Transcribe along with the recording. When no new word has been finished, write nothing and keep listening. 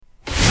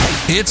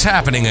It's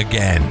happening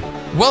again.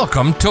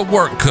 Welcome to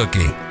Work Cookie,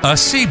 a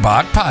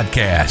CBOC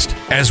podcast.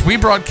 As we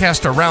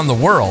broadcast around the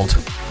world,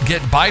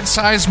 get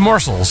bite-sized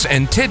morsels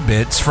and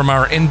tidbits from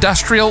our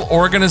industrial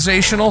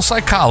organizational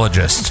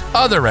psychologists,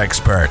 other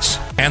experts,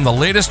 and the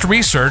latest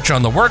research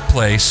on the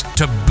workplace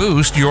to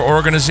boost your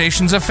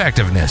organization's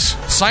effectiveness.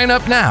 Sign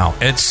up now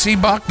at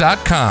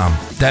cboc.com.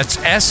 That's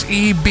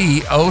SEBOC.com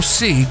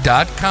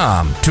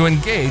to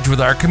engage with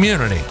our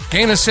community,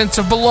 gain a sense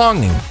of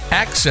belonging,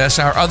 access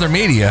our other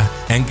media,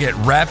 and get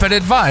rapid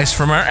advice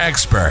from our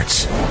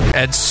experts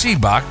at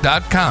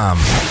cboc.com.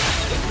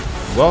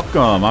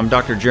 Welcome. I'm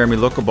Dr. Jeremy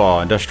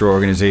Lucabaugh, Industrial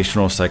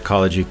Organizational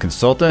Psychology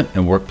Consultant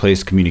and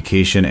Workplace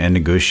Communication and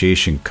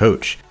Negotiation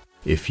Coach.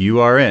 If you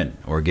are in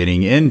or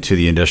getting into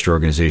the industrial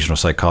organizational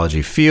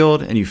psychology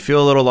field and you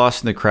feel a little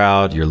lost in the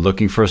crowd, you're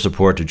looking for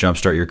support to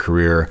jumpstart your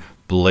career,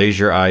 blaze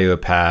your IO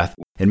path,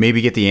 and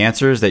maybe get the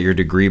answers that your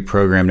degree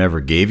program never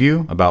gave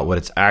you about what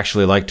it's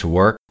actually like to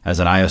work as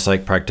an IO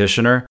Psych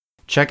practitioner,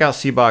 check out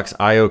CBOC's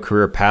IO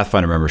Career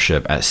Pathfinder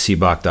membership at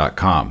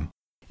cboc.com.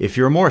 If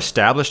you're a more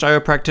established IO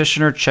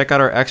practitioner, check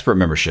out our expert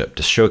membership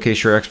to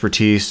showcase your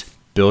expertise,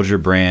 build your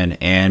brand,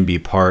 and be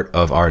part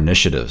of our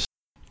initiatives.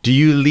 Do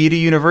you lead a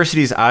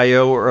university's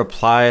IO or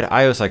applied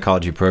IO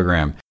psychology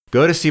program?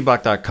 Go to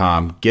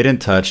cboc.com, get in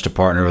touch to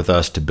partner with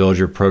us to build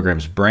your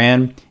program's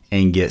brand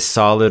and get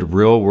solid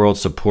real-world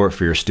support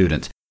for your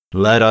students.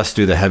 Let us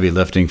do the heavy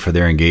lifting for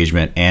their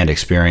engagement and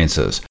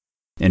experiences.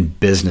 And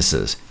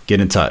businesses, get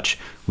in touch.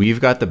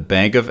 We've got the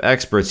bank of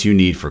experts you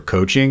need for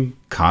coaching,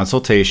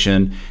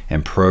 consultation,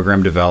 and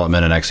program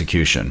development and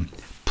execution.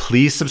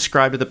 Please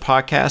subscribe to the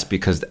podcast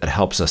because it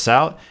helps us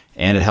out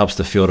and it helps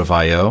the field of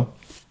IO.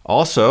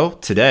 Also,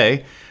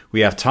 today, we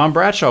have Tom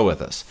Bradshaw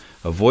with us,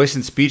 a voice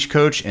and speech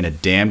coach and a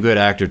damn good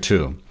actor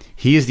too.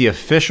 He is the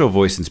official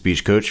voice and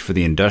speech coach for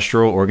the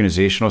industrial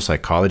organizational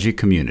psychology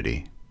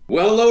community.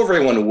 Well, hello,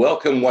 everyone.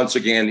 Welcome once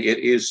again. It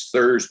is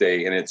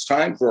Thursday, and it's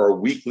time for our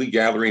weekly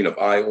gathering of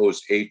IOs,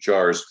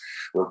 HRs,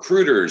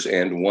 recruiters,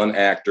 and one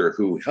actor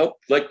who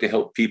like to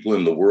help people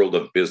in the world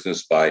of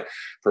business by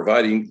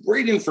providing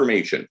great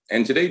information.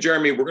 And today,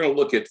 Jeremy, we're going to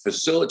look at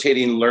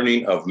facilitating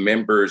learning of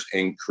members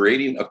and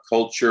creating a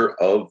culture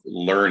of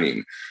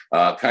learning.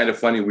 Kind of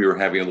funny, we were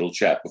having a little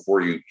chat before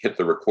you hit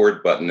the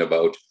record button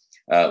about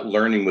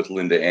learning with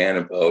Linda Ann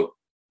about,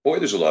 boy,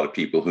 there's a lot of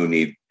people who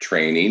need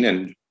training,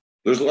 and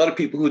there's a lot of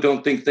people who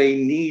don't think they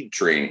need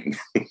training.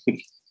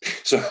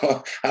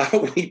 So how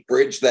do we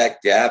bridge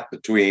that gap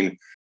between,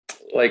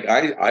 like,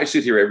 I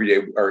sit here every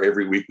day or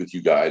every week with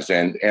you guys,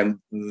 and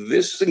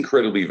this is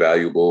incredibly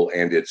valuable,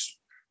 and it's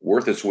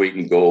worth its weight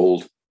in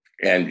gold.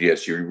 And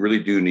yes, you really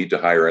do need to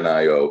hire an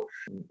IO,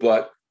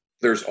 but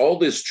there's all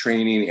this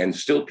training, and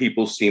still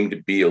people seem to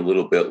be a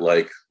little bit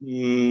like, I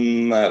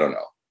don't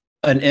know.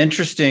 An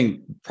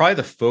interesting, probably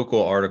the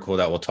focal article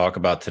that we'll talk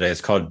about today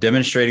is called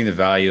Demonstrating the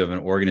Value of an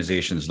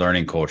Organization's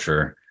Learning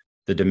Culture,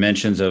 the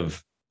Dimensions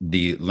of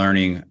the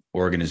Learning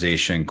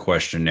Organization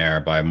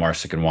Questionnaire by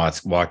Marsick and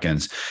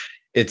Watkins.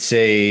 It's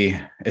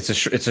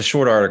a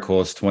short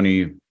article. It's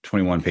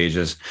 21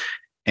 pages.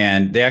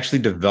 And they actually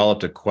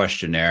developed a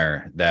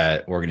questionnaire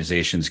that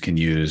organizations can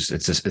use.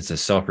 It's a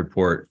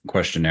self-report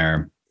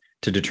questionnaire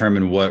to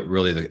determine what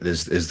really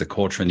is the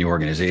culture in the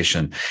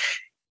organization.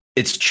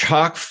 It's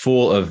chock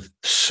full of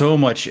so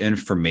much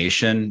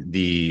information.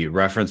 The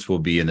reference will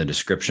be in the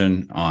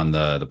description on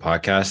the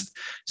podcast.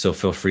 So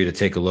feel free to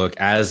take a look.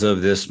 As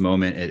of this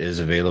moment, it is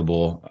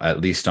available,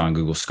 at least on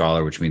Google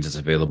Scholar, which means it's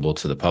available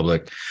to the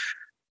public.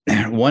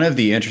 One of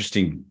the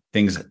interesting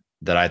things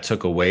that I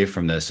took away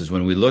from this is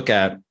when we look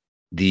at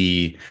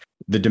the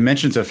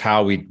dimensions of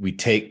how we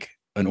take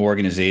an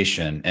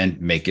organization and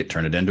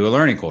turn it into a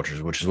learning culture,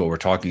 which is what we're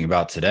talking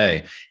about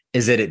today,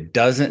 is that it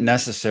doesn't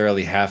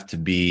necessarily have to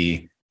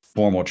be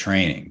formal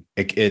training.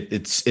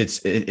 It's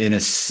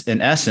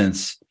in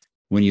essence,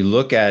 when you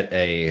look at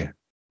a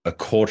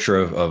culture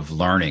of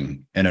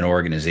learning in an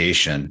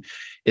organization,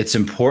 it's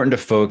important to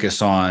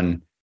focus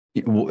on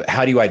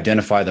how do you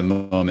identify the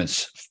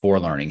moments for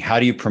learning? How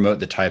do you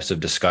promote the types of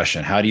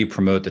discussion? How do you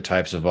promote the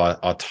types of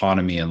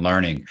autonomy and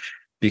learning?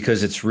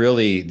 Because it's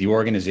really the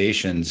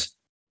organizations.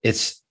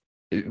 It's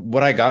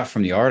what I got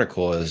from the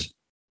article is,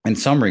 in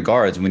some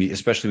regards,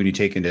 especially when you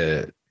take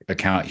into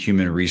account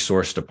human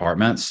resource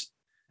departments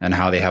and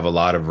how they have a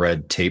lot of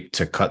red tape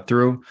to cut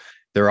through,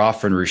 they're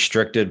often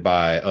restricted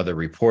by other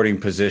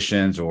reporting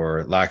positions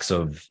or lack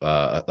of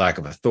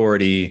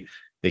authority.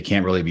 They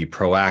can't really be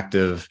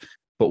proactive.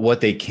 But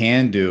what they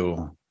can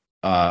do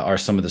are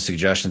some of the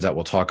suggestions that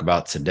we'll talk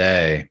about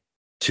today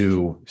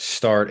to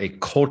start a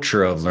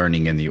culture of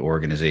learning in the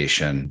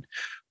organization,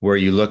 where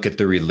you look at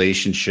the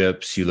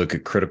relationships, you look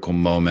at critical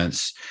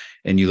moments,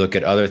 and you look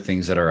at other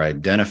things that are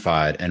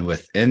identified. And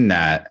within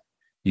that,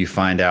 you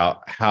find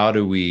out, how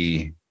do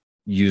we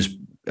use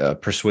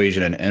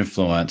persuasion and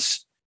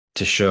influence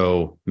to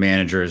show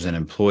managers and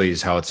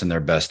employees how it's in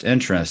their best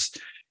interest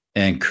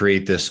and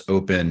create this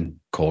open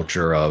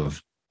culture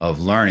of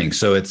learning.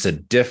 So it's a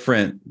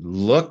different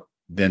look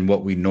than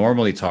what we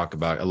normally talk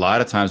about. A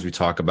lot of times we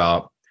talk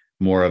about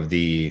more of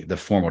the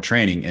formal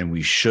training, and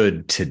we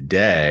should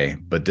today,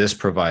 but this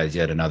provides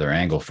yet another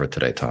angle for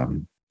today,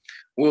 Tom.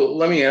 Well,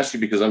 let me ask you,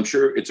 because I'm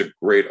sure it's a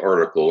great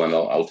article and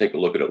I'll take a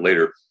look at it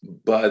later,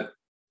 but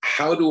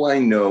how do I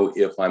know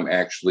if I'm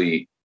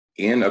actually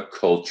in a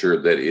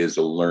culture that is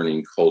a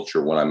learning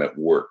culture when I'm at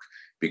work?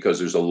 Because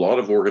there's a lot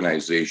of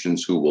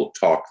organizations who will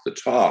talk the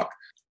talk,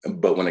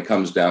 but when it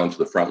comes down to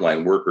the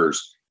frontline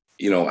workers,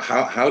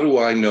 how do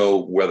I know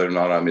whether or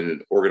not I'm in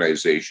an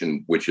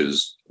organization which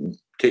is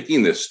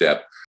taking this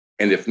step?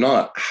 And if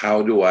not,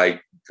 how do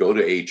I go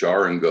to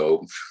HR and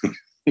go,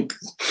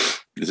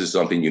 this is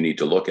something you need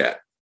to look at?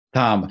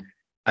 Tom,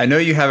 I know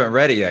you haven't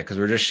read it yet because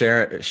we're just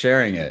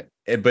sharing it,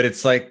 but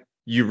it's like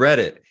you read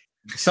it.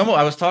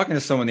 I was talking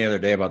to someone the other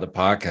day about the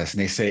podcast,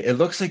 and they say, it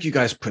looks like you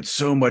guys put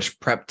so much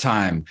prep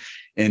time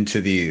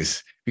into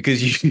these,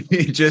 because you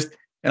just,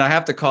 and I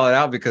have to call it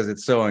out because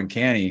it's so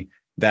uncanny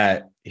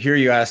that here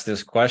you ask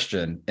this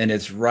question and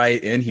it's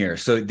right in here.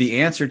 So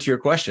the answer to your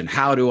question,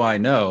 how do I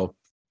know,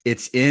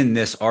 it's in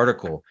this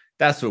article.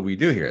 That's what we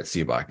do here at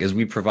CBOC, is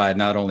we provide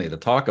not only the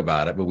talk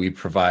about it, but we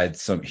provide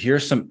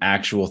here's some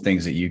actual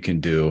things that you can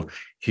do.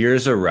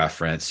 Here's a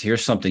reference.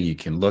 Here's something you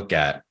can look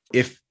at.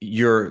 If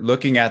you're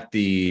looking at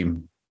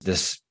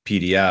this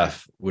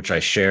PDF, which I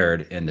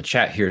shared in the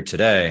chat here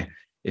today,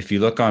 if you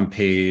look on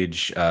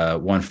page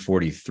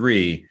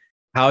 143,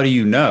 how do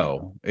you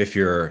know if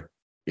your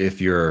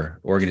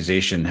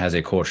organization has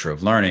a culture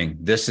of learning?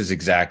 This is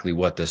exactly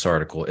what this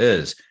article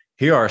is.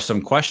 Here are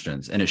some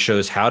questions, and it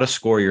shows how to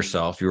score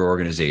yourself, your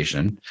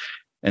organization,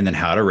 and then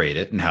how to rate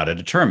it and how to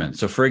determine.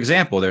 So for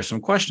example, there's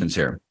some questions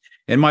here.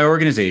 In my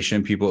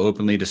organization, people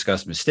openly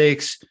discuss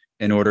mistakes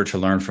in order to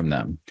learn from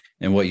them.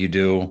 And what you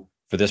do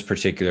for this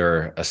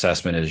particular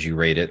assessment is you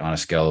rate it on a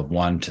scale of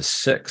 1 to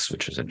 6,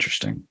 which is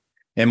interesting.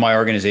 In my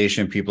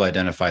organization, people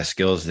identify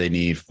skills they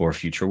need for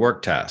future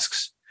work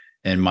tasks.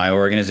 In my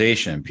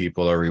organization,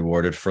 people are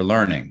rewarded for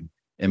learning.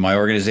 In my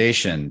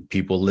organization,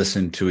 people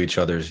listen to each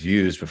other's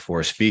views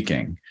before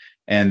speaking.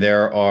 And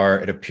there are,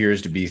 it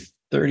appears to be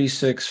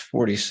 36,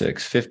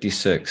 46,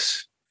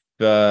 56,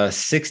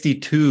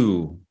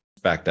 62,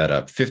 back that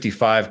up,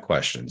 55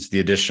 questions. The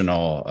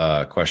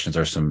additional questions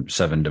are some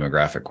 7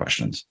 demographic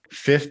questions.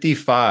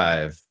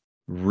 55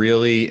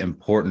 really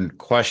important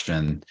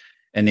questions.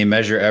 And they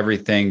measure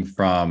everything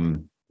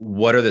from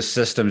what are the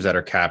systems that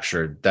are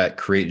captured that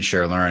create and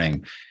share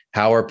learning?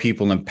 How are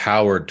people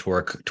empowered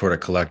toward a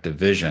collective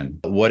vision?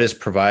 What is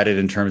provided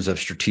in terms of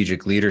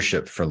strategic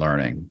leadership for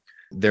learning?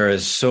 There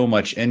is so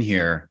much in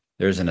here.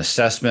 There's an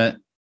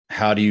assessment.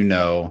 How do you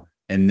know?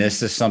 And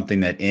this is something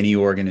that any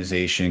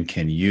organization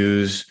can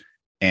use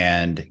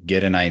and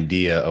get an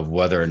idea of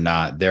whether or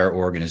not their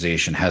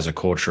organization has a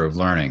culture of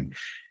learning.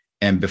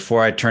 And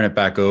before I turn it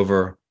back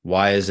over,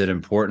 why is it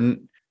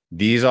important?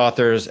 These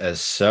authors,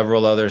 as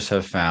several others,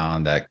 have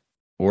found that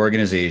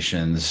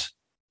organizations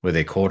with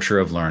a culture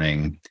of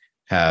learning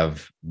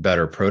have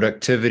better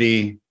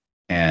productivity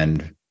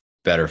and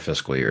better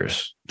fiscal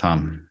years.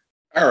 Tom.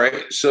 All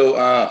right. So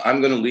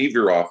I'm going to leave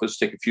your office,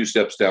 take a few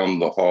steps down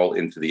the hall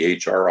into the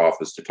HR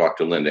office to talk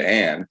to Linda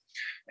Ann.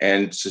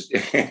 And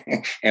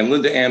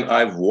Linda Ann,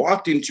 I've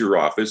walked into your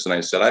office and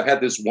I said, I've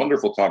had this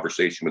wonderful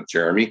conversation with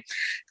Jeremy.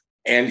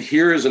 And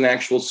here is an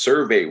actual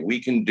survey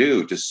we can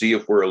do to see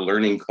if we're a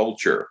learning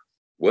culture.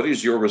 What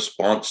is your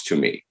response to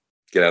me?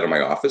 Get out of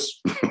my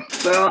office?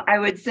 Well, I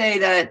would say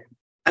that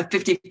a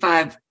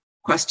 55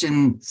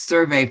 question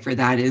survey for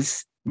that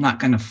is not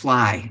going to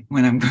fly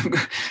when I'm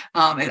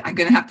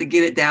going to have to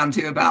get it down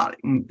to about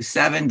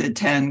 7 to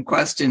 10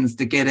 questions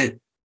to get it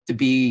to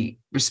be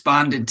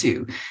responded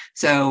to.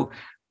 So,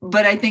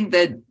 but I think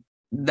that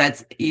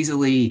that's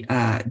easily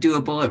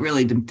doable. It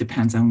really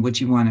depends on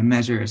what you want to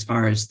measure as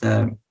far as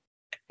the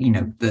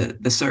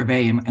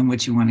survey and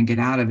what you want to get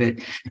out of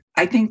it.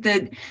 I think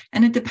that,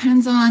 and it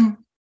depends on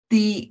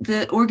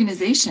the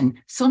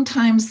organization.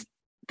 Sometimes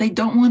they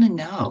don't want to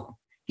know,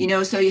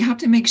 so you have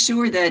to make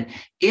sure that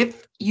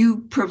if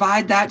you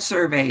provide that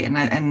survey,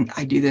 and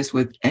I do this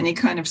with any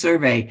kind of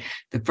survey,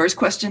 the first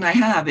question I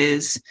have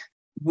is,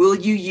 will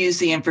you use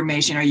the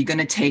information? Are you going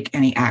to take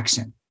any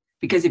action?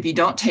 Because if you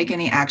don't take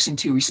any action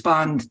to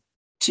respond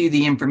to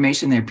the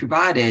information they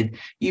provided,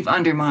 you've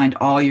undermined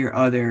all your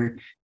other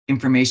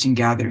information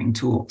gathering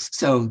tools.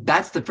 So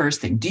that's the first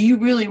thing. Do you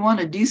really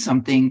want to do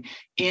something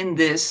in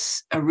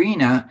this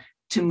arena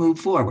to move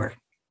forward?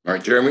 All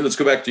right, Jeremy, let's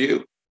go back to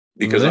you.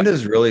 Because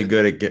Linda's really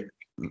good at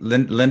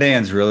Linda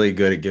Ann's really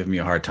good at giving me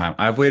a hard time.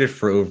 I've waited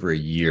for over a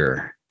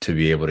year to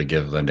be able to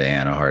give Linda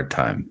Ann a hard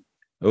time.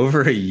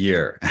 Over a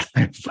year.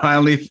 I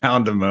finally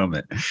found a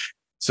moment.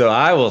 So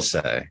I will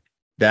say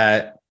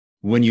that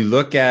when you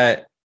look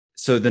at,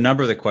 so the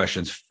number of the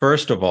questions,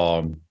 first of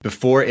all,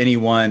 before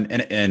anyone,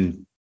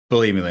 and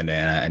believe me, Linda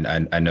Ann,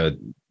 and I know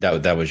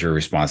that was your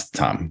response to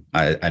Tom.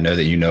 I know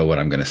that you know what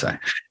I'm going to say.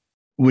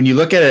 When you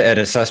look at an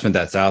assessment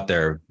that's out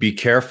there, be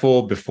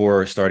careful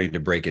before starting to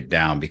break it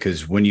down,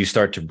 because when you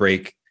start to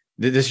break,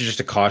 this is just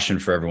a caution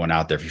for everyone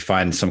out there. If you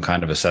find some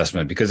kind of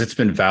assessment, because it's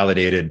been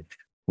validated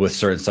with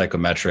certain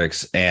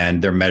psychometrics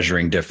and they're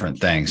measuring different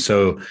things.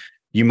 So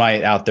You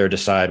might out there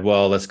decide,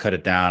 well, let's cut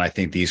it down. I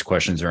think these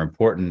questions are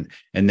important.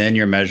 And then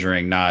you're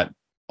measuring not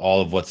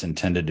all of what's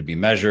intended to be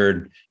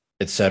measured,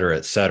 et cetera,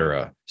 et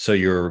cetera. So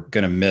you're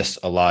going to miss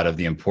a lot of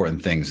the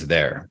important things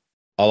there.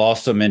 I'll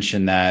also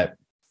mention that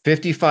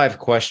 55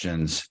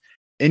 questions,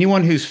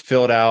 anyone who's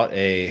filled out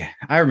I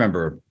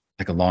remember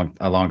like a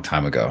long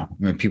time ago,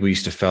 when people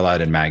used to fill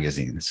out in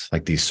magazines,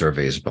 like these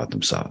surveys about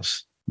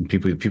themselves. And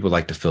people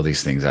like to fill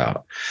these things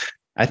out.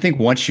 I think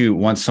once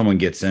someone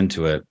gets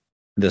into it,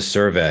 this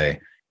survey,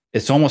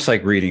 it's almost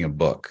like reading a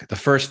book. The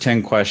first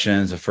 10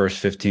 questions, the first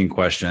 15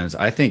 questions,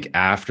 I think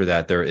after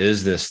that, there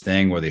is this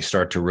thing where they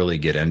start to really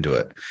get into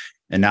it.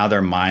 And now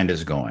their mind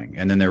is going.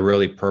 And then they're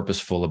really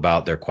purposeful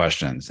about their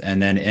questions.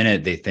 And then in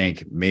it, they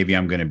think, maybe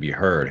I'm going to be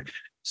heard.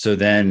 So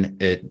then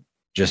it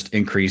just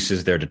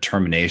increases their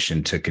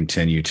determination to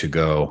continue to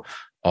go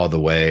all the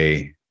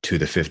way to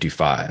the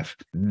 55.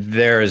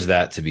 There is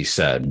that to be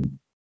said.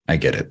 I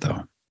get it,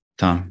 though.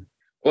 Tom?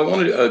 Well, I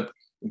wanted to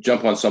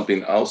jump on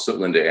something else that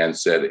Linda Ann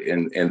said,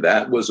 and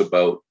that was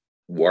about,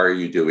 why are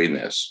you doing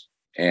this?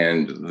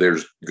 And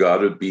there's got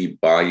to be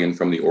buy-in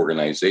from the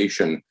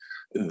organization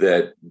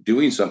that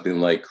doing something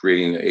like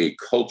creating a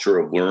culture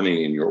of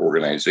learning in your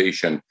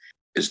organization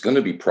is going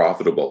to be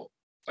profitable.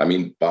 I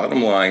mean,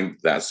 bottom line,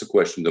 that's the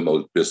question that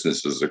most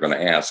businesses are going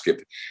to ask.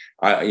 If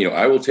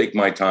I will take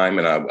my time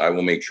and I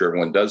will make sure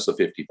everyone does the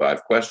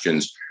 55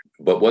 questions,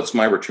 but what's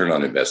my return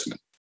on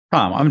investment?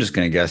 Tom, I'm just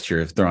going to guess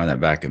you're throwing that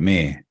back at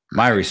me.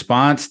 My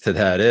response to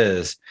that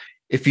is,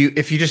 if you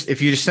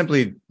just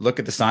simply look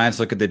at the science,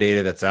 look at the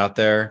data that's out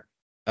there.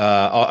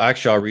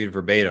 I'll read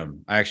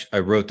verbatim. I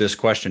wrote this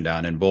question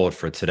down in bold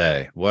for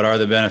today. What are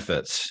the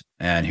benefits?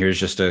 And here's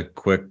just a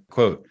quick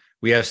quote.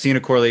 We have seen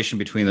a correlation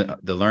between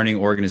the learning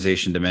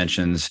organization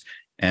dimensions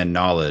and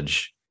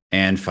knowledge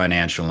and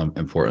financial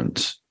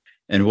importance.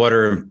 And what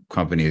are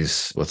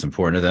companies, what's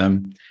important to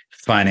them?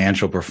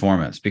 Financial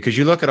performance. Because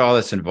you look at all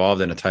that's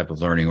involved in a type of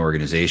learning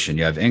organization,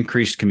 you have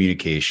increased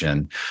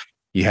communication,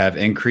 you have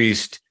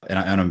increased, and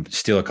I'm going to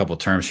steal a couple of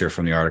terms here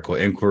from the article,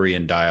 inquiry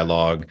and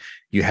dialogue.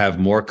 You have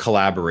more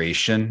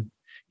collaboration,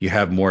 you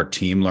have more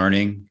team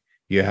learning,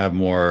 you have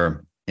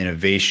more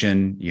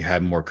innovation, you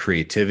have more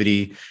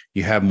creativity,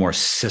 you have more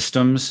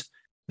systems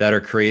that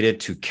are created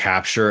to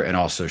capture and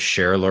also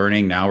share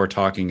learning. Now we're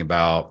talking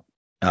about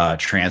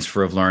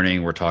transfer of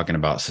learning. We're talking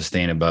about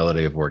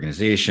sustainability of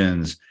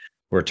organizations.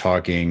 We're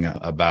talking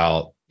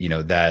about,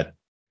 that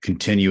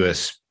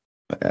continuous,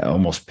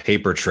 almost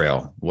paper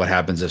trail. What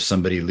happens if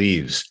somebody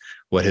leaves?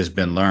 What has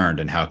been learned,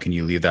 and how can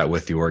you leave that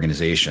with the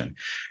organization?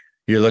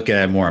 You're looking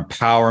at more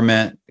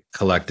empowerment,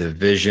 collective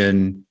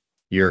vision.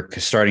 You're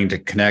starting to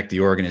connect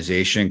the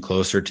organization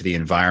closer to the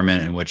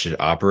environment in which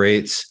it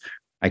operates.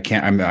 I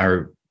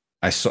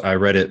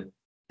read it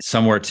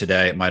somewhere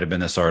today. It might have been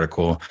this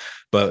article,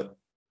 but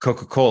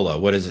Coca-Cola,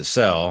 what does it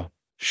sell?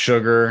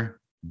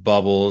 Sugar,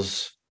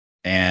 bubbles,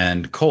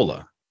 and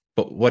cola.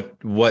 But what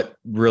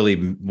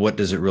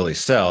does it really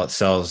sell? It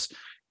sells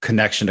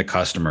connection to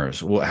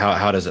customers.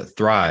 How does it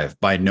thrive?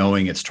 By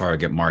knowing its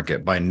target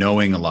market, by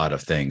knowing a lot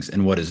of things.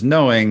 And what is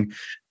knowing?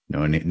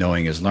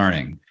 Knowing is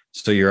learning.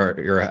 So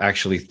you're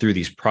actually through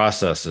these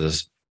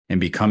processes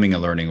and becoming a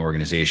learning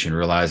organization,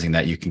 realizing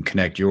that you can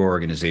connect your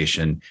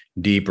organization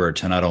deeper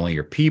to not only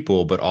your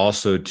people, but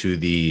also to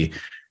the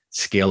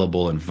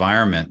scalable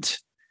environment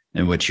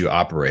in which you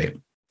operate.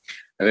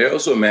 And I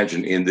also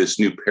imagine in this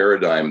new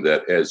paradigm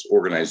that as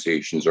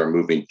organizations are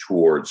moving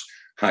towards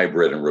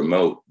hybrid and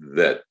remote,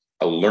 that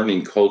a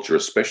learning culture,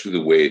 especially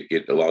the way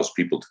it allows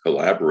people to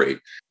collaborate,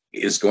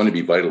 is going to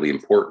be vitally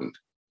important.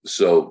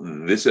 So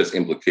this has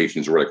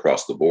implications right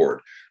across the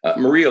board.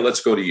 Maria,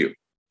 let's go to you.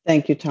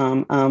 Thank you,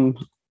 Tom.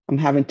 I'm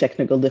having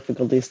technical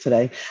difficulties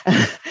today.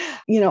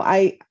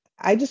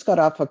 I just got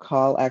off a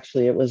call.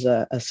 Actually, it was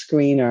a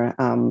screener,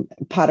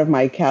 part of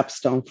my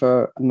capstone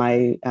for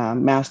my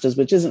master's,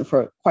 which isn't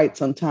for quite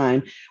some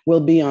time, will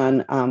be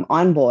on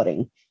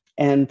onboarding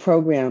and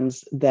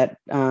programs that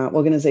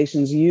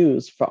organizations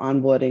use for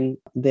onboarding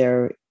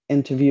their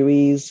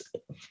interviewees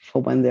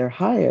for when they're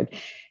hired.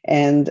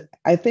 And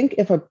I think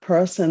if a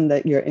person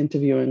that you're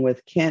interviewing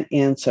with can't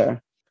answer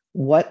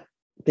what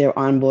their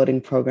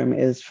onboarding program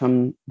is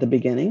from the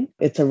beginning,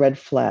 it's a red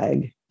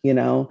flag,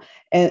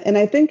 And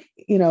I think,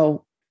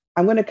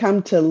 I'm going to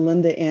come to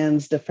Linda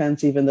Ann's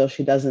defense, even though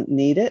she doesn't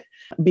need it,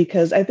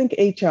 because I think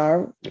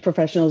HR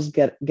professionals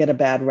get a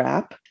bad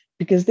rap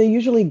because they're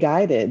usually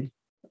guided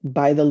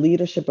by the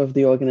leadership of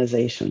the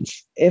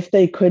organizations. If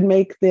they could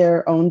make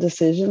their own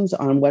decisions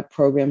on what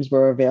programs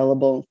were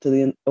available to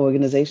the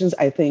organizations,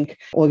 I think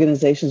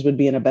organizations would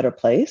be in a better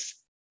place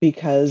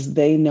because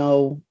they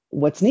know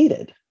what's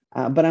needed.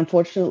 But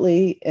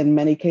unfortunately, in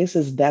many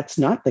cases, that's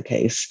not the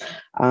case.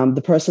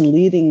 The person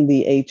leading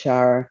the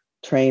HR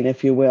train,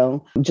 if you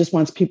will, just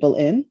wants people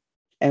in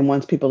and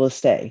wants people to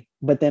stay,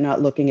 but they're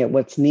not looking at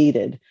what's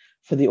needed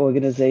for the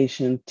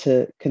organization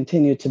to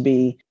continue to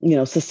be,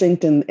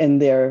 succinct in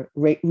their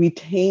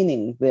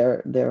retaining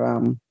their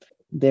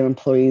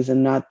employees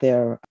and not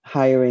their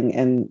hiring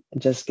and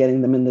just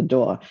getting them in the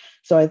door.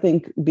 So I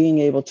think being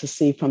able to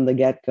see from the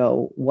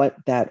get-go what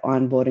that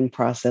onboarding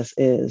process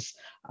is,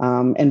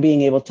 and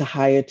being able to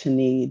hire to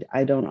need.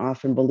 I don't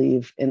often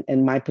believe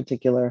in my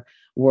particular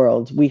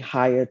world, we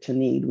hire to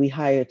need, we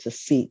hire to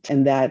seat.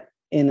 And that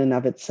in and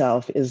of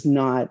itself is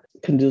not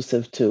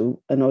conducive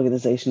to an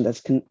organization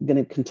that's going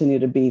to continue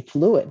to be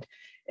fluid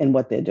in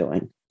what they're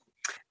doing.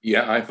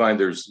 Yeah, I find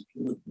there's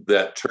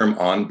that term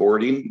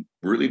onboarding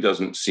really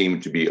doesn't seem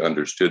to be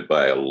understood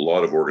by a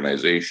lot of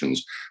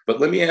organizations. But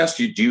let me ask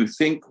you, do you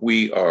think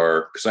we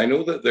are, because I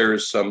know that there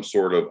is some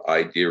sort of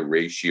idea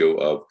ratio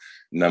of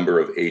number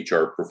of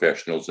HR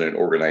professionals in an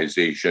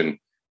organization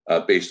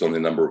based on the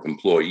number of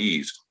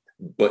employees,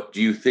 but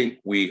do you think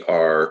we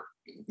are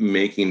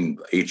making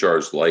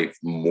HR's life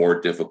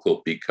more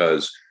difficult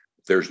because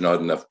there's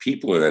not enough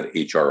people in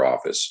that HR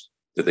office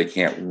that they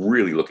can't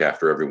really look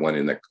after everyone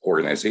in the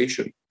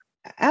organization?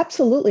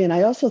 Absolutely. And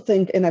I also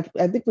think, and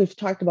I think we've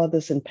talked about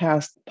this in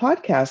past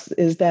podcasts,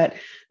 is that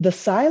the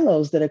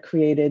silos that are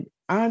created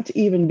aren't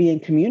even being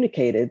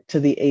communicated to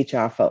the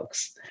HR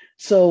folks.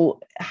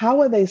 So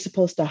how are they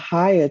supposed to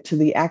hire to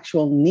the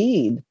actual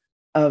need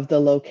of the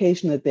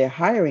location that they're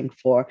hiring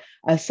for,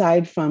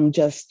 aside from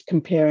just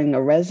comparing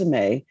a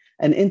resume,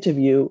 an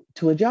interview,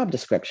 to a job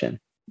description?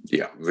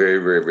 Yeah, very,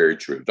 very, very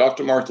true.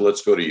 Dr. Martha,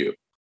 let's go to you.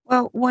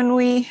 Well, when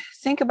we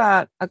think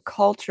about a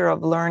culture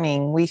of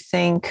learning, we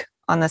think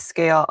on the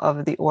scale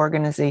of the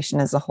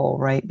organization as a whole,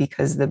 right?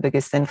 Because the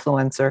biggest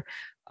influencer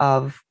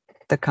of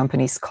the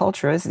company's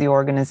culture is the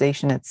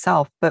organization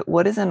itself. But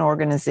what is an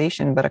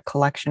organization but a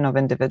collection of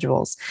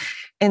individuals?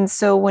 And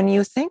so when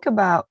you think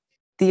about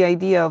the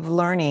idea of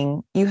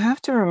learning, you have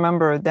to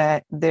remember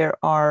that there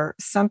are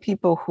some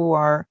people who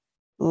are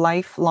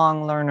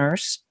lifelong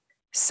learners,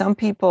 some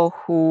people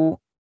who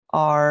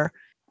are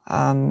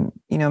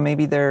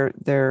maybe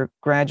their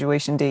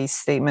graduation day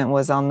statement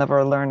was, "I'll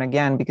never learn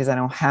again because I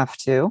don't have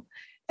to."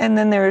 And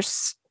then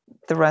there's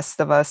the rest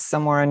of us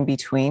somewhere in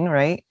between,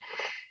 right?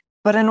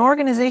 But an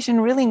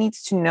organization really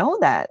needs to know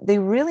that. They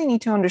really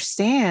need to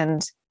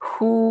understand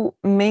who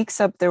makes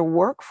up their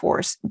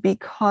workforce,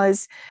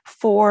 because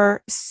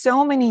for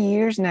so many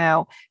years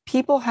now,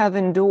 people have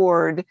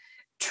endured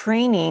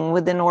training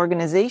within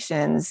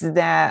organizations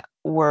that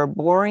were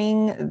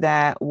boring,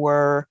 that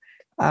were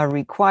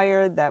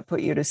required, that put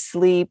you to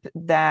sleep,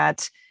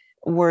 that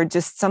were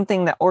just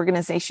something that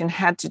organization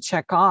had to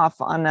check off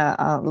on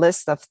a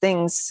list of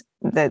things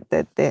that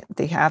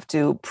they have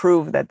to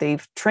prove that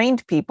they've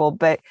trained people,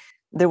 but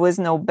there was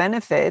no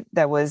benefit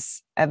that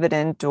was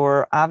evident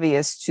or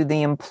obvious to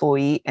the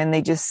employee, and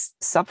they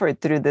just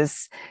suffered through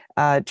this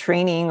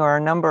training or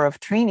a number of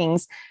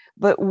trainings.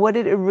 But what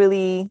did it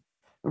really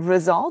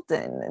result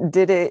in?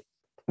 Did it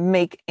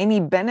make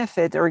any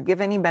benefit or give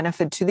any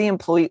benefit to the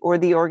employee or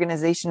the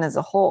organization as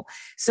a whole?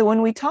 So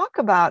when we talk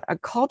about a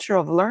culture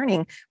of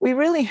learning, we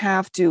really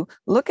have to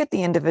look at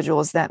the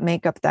individuals that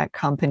make up that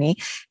company.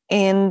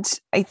 And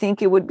I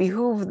think it would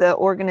behoove the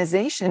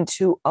organization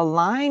to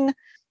align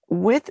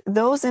with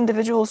those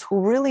individuals who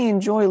really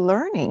enjoy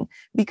learning,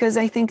 because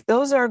I think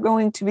those are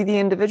going to be the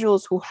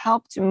individuals who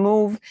help to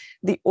move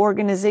the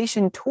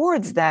organization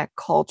towards that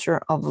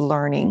culture of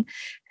learning.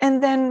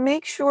 And then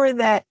make sure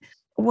that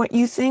what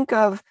you think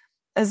of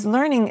as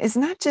learning is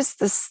not just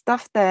the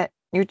stuff that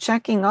you're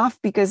checking off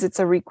because it's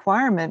a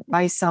requirement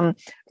by some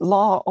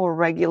law or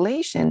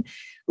regulation.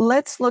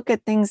 Let's look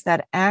at things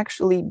that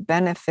actually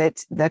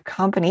benefit the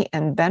company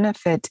and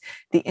benefit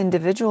the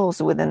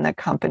individuals within the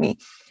company.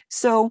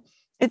 So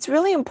it's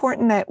really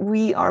important that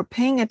we are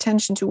paying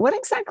attention to what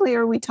exactly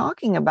are we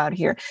talking about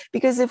here?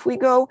 Because if we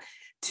go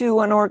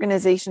to an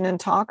organization and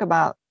talk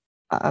about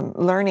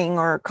learning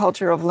or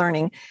culture of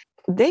learning,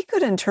 they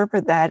could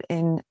interpret that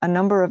in a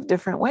number of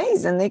different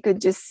ways. And they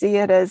could just see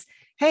it as,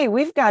 hey,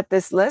 we've got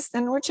this list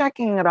and we're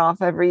checking it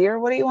off every year.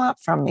 What do you want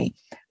from me?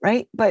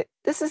 Right? But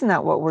this is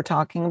not what we're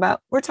talking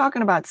about. We're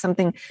talking about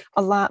something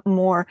a lot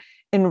more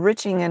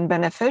enriching and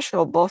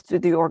beneficial, both to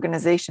the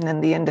organization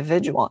and the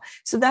individual.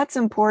 So that's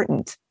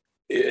important.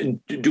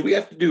 Do we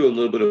have to do a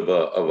little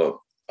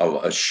bit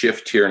of a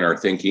shift here in our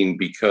thinking?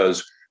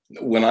 Because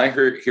when I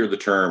hear the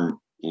term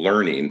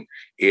learning,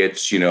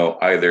 it's,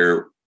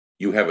 either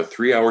you have a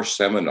 3-hour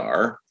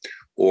seminar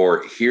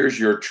or here's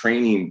your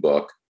training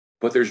book,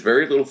 but there's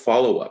very little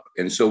follow-up.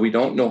 And so we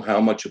don't know how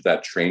much of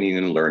that training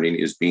and learning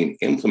is being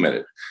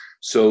implemented.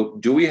 So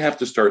do we have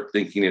to start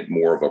thinking it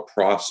more of a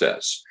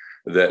process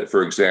that,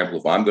 for example,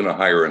 if I'm going to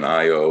hire an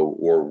IO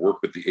or work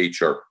with the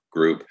HR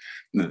group,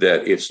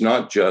 that it's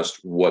not just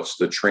what's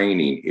the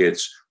training,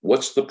 it's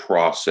what's the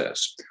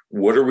process?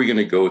 What are we going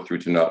to go through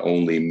to not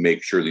only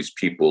make sure these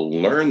people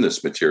learn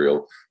this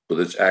material, but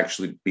it's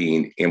actually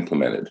being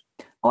implemented?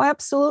 Oh,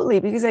 absolutely.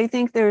 Because I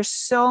think there's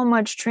so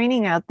much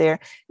training out there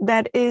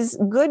that is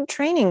good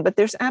training, but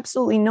there's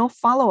absolutely no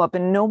follow-up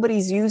and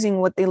nobody's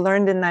using what they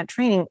learned in that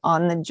training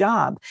on the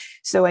job.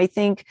 So I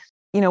think,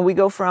 we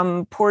go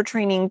from poor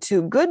training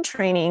to good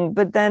training,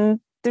 but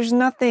then there's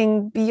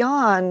nothing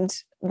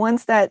beyond.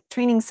 Once that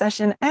training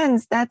session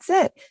ends, that's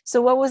it.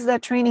 So what was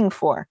that training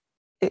for?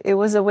 it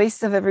was a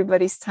waste of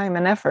everybody's time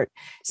and effort.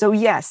 So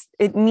yes,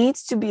 it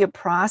needs to be a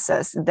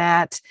process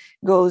that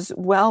goes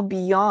well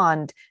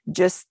beyond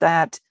just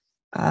that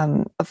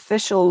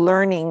official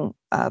learning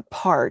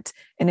part,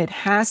 and it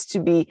has to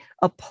be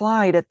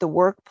applied at the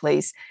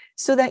workplace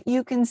so that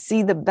you can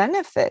see the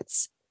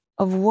benefits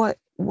of what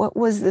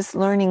was this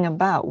learning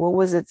about? What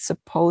was it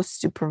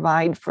supposed to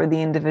provide for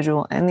the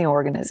individual and the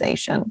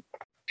organization?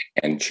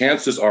 And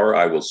chances are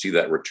I will see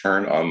that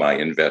return on my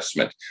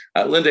investment.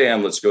 Linda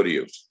Ann, let's go to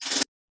you.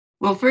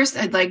 Well, first,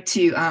 I'd like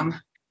to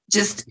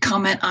just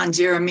comment on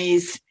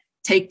Jeremy's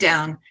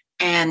takedown.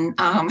 And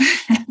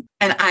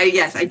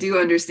I do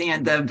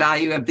understand the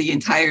value of the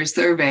entire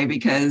survey,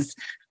 because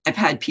I've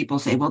had people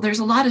say, well, there's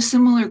a lot of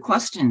similar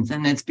questions,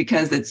 and it's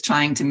because it's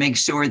trying to make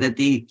sure that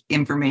the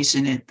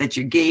information that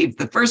you gave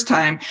the first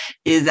time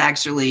is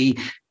actually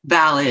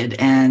valid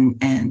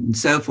and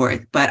so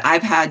forth. But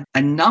I've had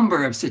a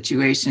number of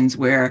situations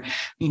where,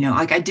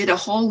 like I did a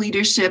whole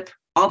leadership,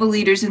 all the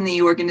leaders in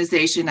the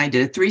organization. I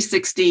did a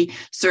 360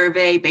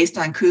 survey based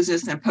on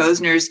Kouzes and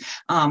Posner's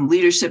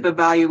leadership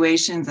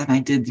evaluations. And I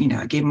did,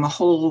 I gave them a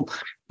whole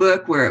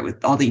book where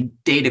all the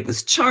data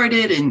was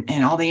charted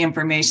and all the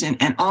information.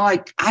 And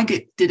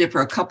did it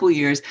for a couple of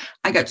years.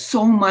 I got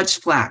so much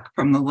flack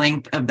from the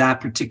length of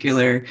that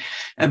particular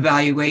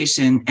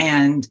evaluation.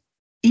 And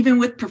even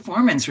with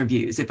performance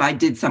reviews, if I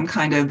did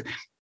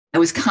I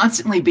was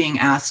constantly being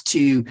asked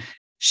to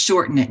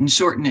shorten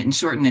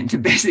it to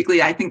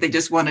basically, I think they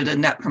just wanted a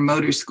net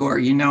promoter score,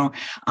 you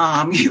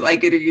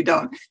like it or you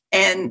don't.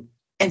 And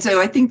so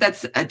I think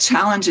that's a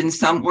challenge in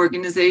some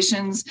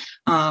organizations,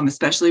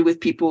 especially with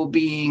people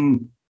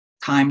being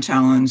time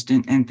challenged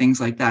and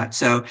things like that.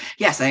 So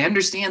yes, I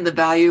understand the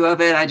value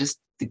of it.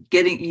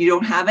 You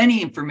don't have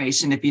any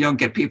information if you don't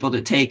get people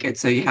to take it.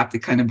 So you have to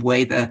kind of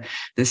weigh the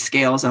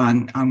scales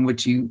on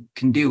what you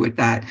can do with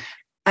that.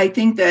 I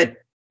think that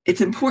it's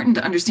important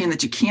to understand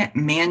that you can't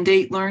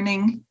mandate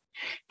learning.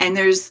 And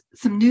there's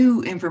some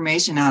new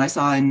information out. I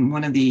saw in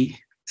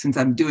since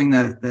I'm doing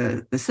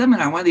the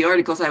seminar, one of the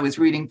articles I was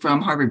reading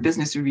from Harvard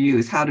Business Review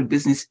is how do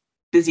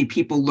busy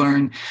people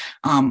learn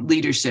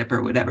leadership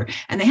or whatever.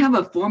 And they have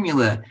a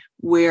formula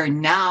where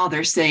now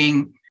they're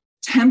saying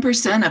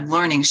 10% of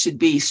learning should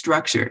be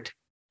structured,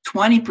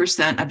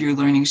 20% of your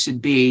learning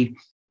should be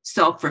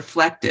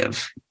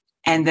self-reflective,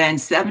 and then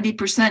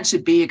 70%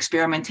 should be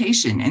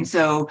experimentation. And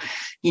so,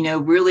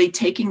 really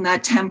taking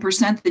that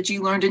 10% that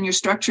you learned in your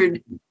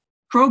structured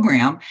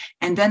program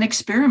and then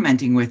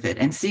experimenting with it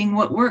and seeing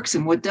what works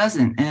and what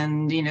doesn't,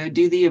 and,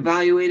 do the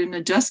evaluate and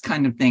adjust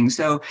kind of thing.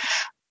 So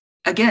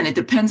again, it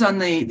depends on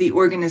the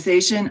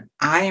organization.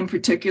 I in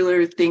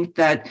particular think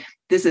that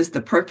this is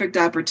the perfect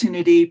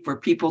opportunity for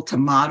people to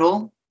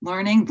model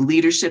learning,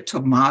 leadership to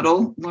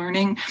model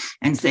learning,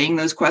 and saying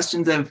those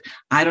questions of,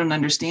 I don't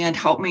understand,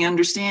 help me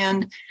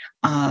understand,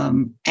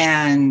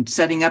 and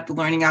setting up the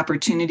learning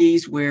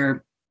opportunities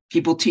where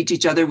people teach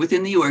each other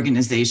within the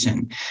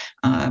organization.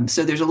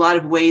 So there's a lot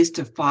of ways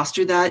to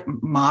foster that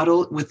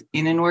model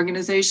within an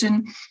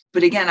organization.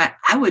 But again,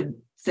 I would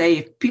say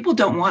if people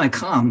don't want to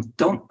come,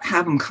 don't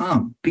have them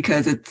come,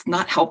 because it's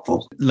not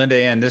helpful. Linda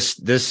Ann,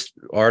 this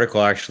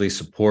article actually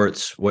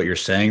supports what you're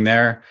saying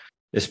there,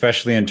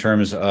 especially in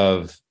terms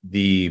of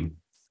when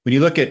you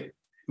look at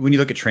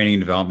training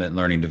and development,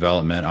 learning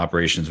development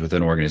operations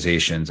within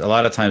organizations, a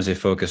lot of times they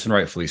focus, and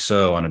rightfully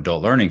so, on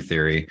adult learning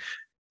theory.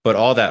 But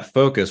all that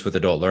focus with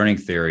adult learning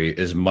theory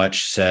is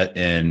much set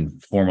in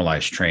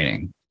formalized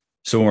training.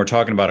 So when we're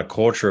talking about a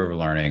culture of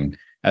learning,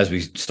 as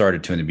we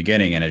started to in the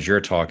beginning, and as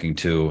you're talking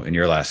to in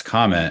your last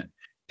comment,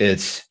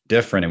 it's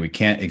different. And we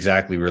can't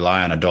exactly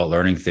rely on adult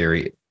learning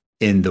theory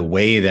in the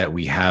way that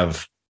we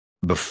have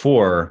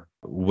before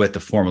with the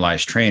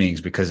formalized trainings,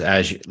 because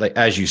as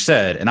you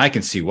said, and I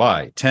can see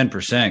why,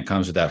 10%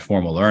 comes with that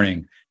formal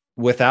learning.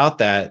 Without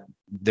that,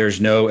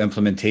 there's no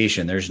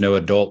implementation. There's no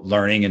adult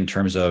learning in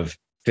terms of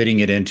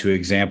fitting it into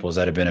examples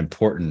that have been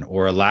important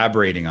or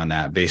elaborating on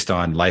that based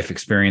on life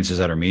experiences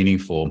that are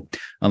meaningful,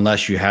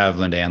 unless you have,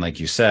 Linda Ann, like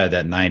you said,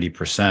 that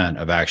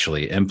 90% of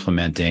actually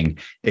implementing,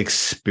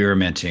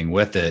 experimenting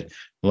with it,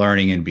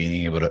 learning, and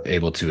being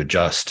able to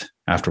adjust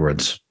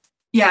afterwards.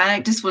 Yeah,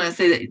 I just want to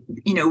say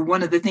that,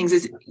 one of the things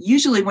is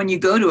usually when you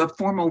go to a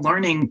formal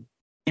learning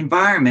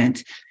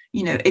environment,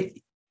 if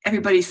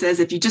everybody says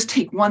if you just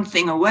take one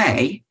thing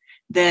away,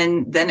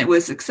 then it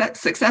was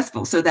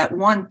successful. So that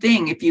one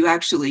thing, if you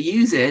actually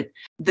use it,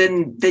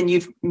 then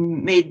you've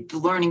made the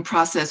learning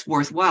process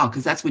worthwhile,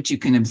 because that's what you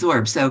can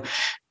absorb. So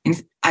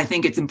I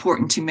think it's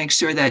important to make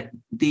sure that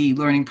the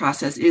learning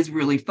process is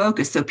really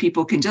focused, so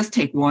people can just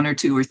take one or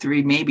two or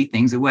three maybe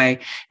things away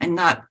and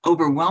not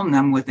overwhelm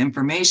them with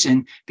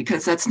information,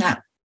 because that's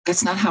not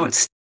how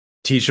it's.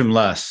 Teach them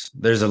less.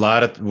 There's a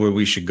lot of where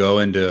we should go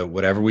into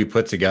whatever we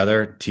put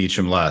together, teach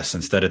them less.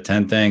 Instead of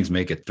 10 things,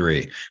 make it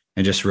 3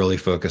 and just really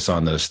focus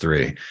on those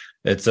 3.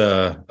 It's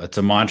a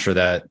mantra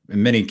that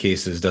in many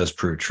cases does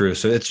prove true.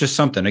 So it's just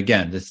something,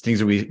 again, it's things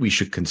that we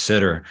should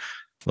consider,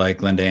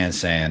 like Linda Ann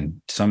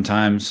saying,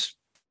 sometimes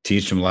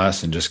teach them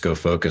less and just go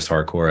focus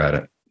hardcore at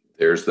it.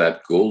 There's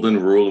that golden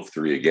rule of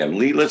 3 again.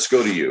 Lee, let's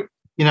go to you.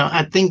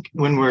 I think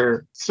when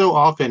we're so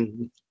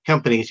often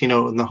companies, in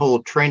the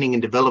whole training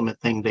and development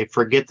thing, they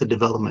forget the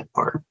development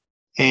part.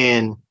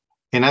 And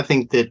I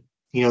think that,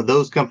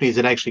 those companies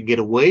that actually get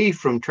away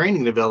from training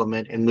and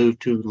development and move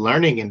to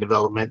learning and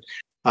development,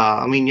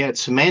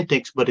 it's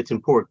semantics, but it's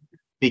important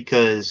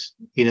because,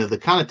 the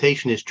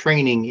connotation is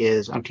training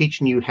is I'm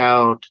teaching you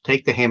how to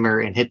take the hammer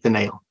and hit the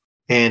nail.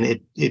 And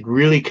it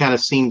really kind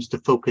of seems to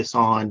focus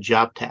on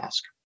job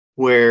task,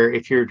 where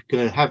if you're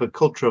going to have a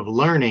culture of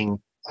learning,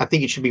 I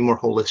think it should be more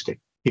holistic.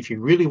 If you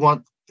really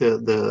want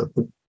the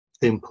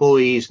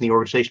employees and the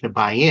organization to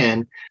buy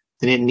in,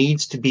 then it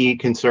needs to be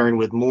concerned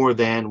with more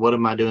than what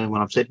am I doing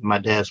when I'm sitting at my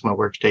desk, my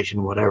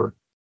workstation, whatever.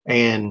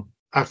 And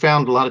I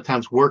found a lot of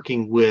times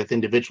working with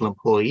individual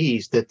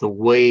employees that the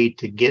way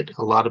to get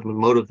a lot of them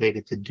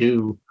motivated to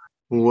do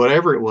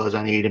whatever it was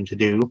I needed them to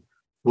do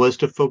was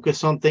to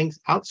focus on things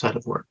outside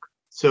of work.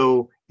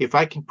 So if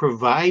I can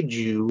provide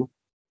you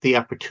the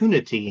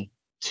opportunity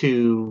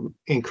to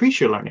increase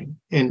your learning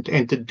and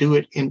to do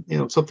it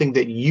in something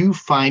that you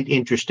find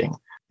interesting,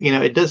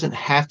 it doesn't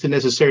have to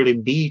necessarily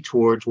be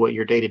towards what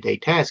your day-to-day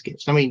task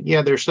is.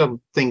 There's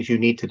some things you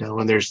need to know,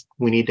 and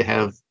we need to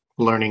have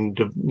learning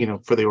to,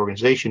 for the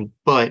organization.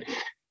 But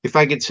if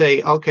I could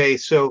say, okay,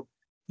 so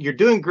you're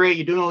doing great,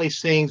 you're doing all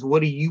these things.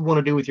 What do you want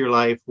to do with your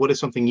life? What is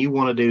something you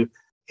want to do?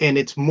 And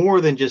it's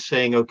more than just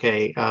saying,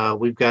 okay,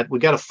 we got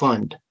a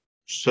fund.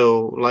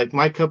 So like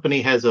my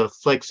company has a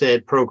flex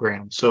ed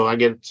program. So I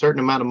get a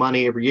certain amount of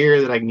money every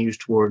year that I can use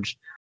towards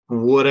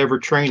whatever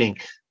training.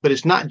 But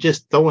it's not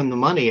just throwing the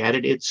money at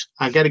it. It's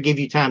I got to give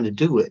you time to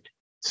do it.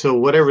 So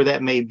whatever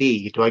that may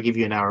be, do I give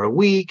you an hour a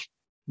week?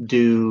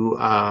 Do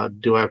I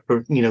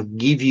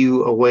give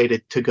you a way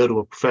to go to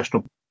a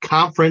professional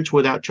conference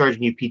without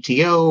charging you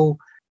PTO?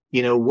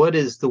 What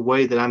is the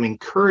way that I'm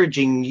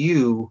encouraging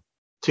you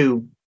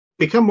to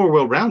become more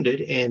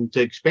well-rounded and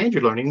to expand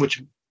your learning,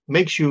 which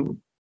makes you,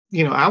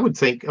 I would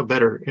think a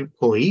better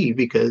employee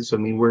because,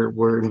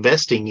 we're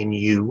investing in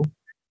you.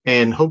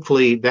 And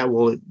hopefully that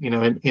will,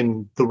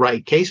 in the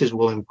right cases,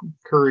 will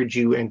encourage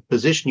you and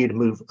position you to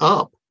move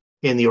up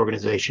in the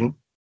organization.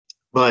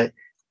 But,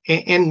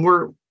 and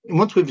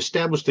once we've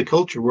established the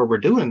culture where we're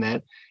doing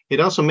that, it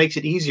also makes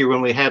it easier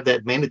when we have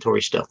that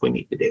mandatory stuff we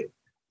need to do.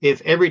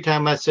 If every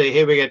time I say,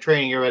 hey, we got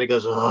training, everybody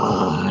goes,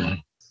 oh,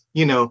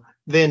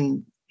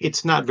 then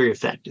it's not very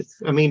effective.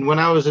 When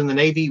I was in the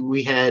Navy,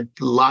 we had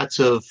lots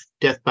of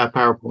death by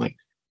PowerPoint.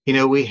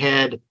 We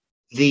had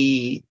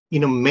the,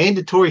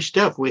 mandatory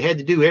stuff we had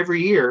to do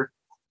every year.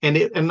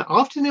 And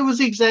often it was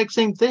the exact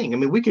same thing.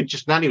 We could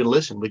just not even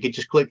listen. We could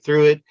just click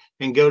through it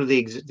and go to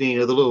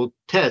the little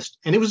test.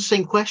 And it was the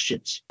same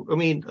questions. A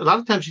lot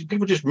of times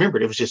people just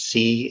remembered it was just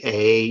C,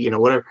 A,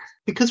 whatever,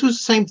 because it was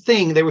the same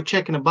thing. They were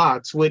checking a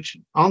box, which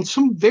on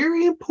some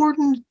very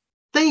important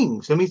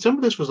things. Some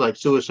of this was like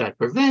suicide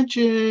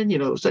prevention,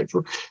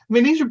 sexual.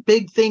 These are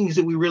big things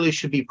that we really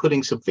should be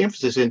putting some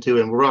emphasis into.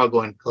 And we're all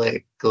going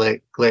click,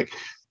 click, click,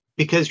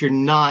 because you're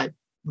not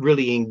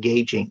really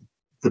engaging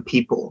the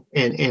people.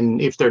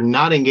 And if they're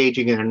not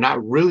engaging and they're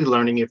not really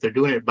learning, if they're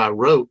doing it by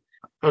rote,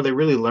 are they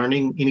really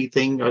learning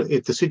anything? Or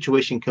if the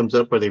situation comes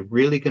up, are they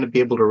really going to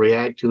be able to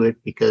react to it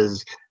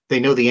because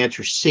they know the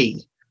answer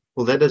C?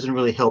 Well, that doesn't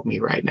really help me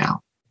right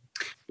now.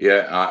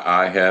 Yeah,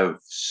 I have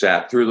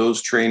sat through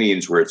those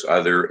trainings where it's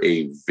either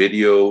a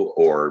video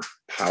or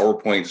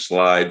PowerPoint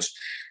slides.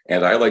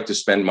 And I like to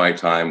spend my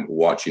time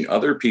watching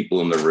other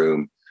people in the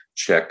room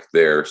check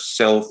their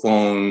cell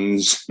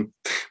phones.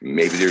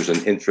 Maybe there's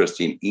an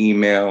interesting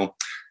email.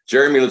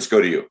 Jeremy, let's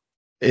go to you.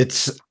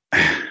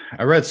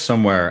 I read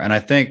somewhere, and I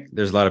think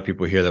there's a lot of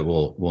people here that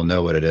will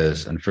know what it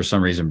is. And for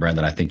some reason,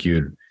 Brendan, I think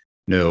you'd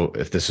know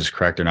if this is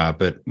correct or not.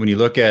 But when you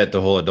look at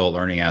the whole adult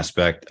learning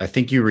aspect, I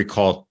think you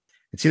recall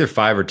it's either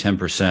 5 or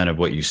 10% of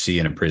what you see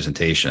in a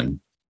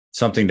presentation,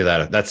 something to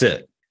that. That's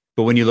it.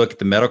 But when you look at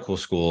the medical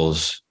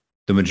schools,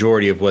 the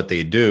majority of what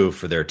they do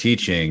for their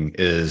teaching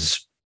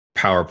is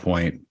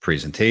PowerPoint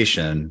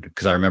presentation,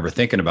 because I remember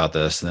thinking about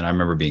this and then I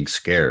remember being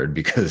scared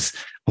because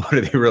what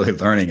are they really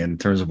learning in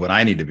terms of what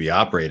I need to be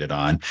operated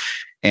on?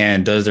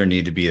 And does there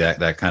need to be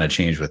that kind of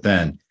change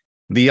within?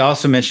 Lee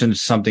also mentioned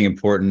something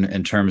important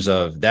in terms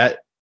of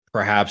that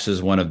perhaps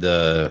is one of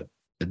the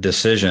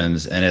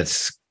decisions, and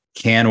it's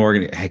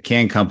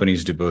can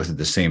companies do both at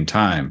the same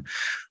time?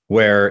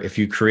 Where if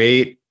you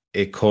create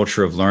a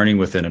culture of learning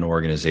within an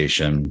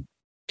organization,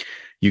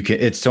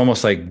 it's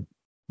almost like,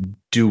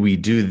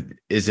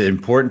 is it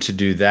important to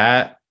do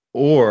that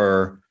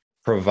or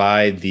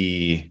provide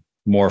the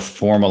more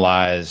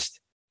formalized,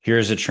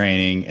 here's a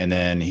training and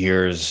then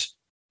here's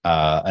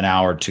an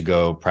hour to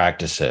go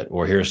practice it,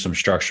 or here's some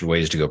structured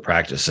ways to go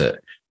practice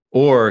it,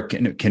 or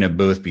can it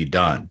both be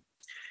done?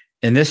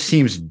 And this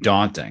seems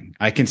daunting.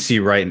 I can see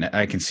right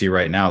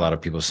now a lot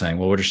of people saying,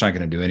 well, we're just not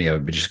going to do any of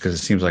it, but just because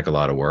it seems like a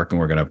lot of work and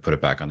we're going to put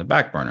it back on the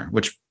back burner,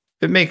 which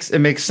it makes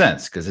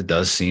sense because it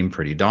does seem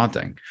pretty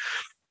daunting.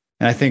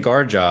 And I think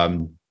our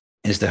job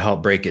is to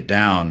help break it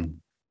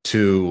down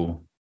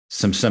to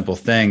some simple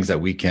things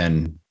that we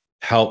can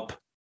help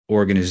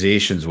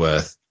organizations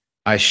with.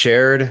 I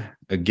shared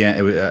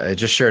again. I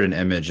just shared an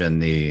image in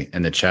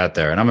the chat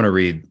there, and I'm going to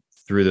read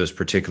through those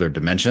particular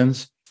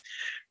dimensions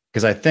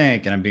because I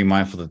think, and I'm being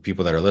mindful of the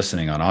people that are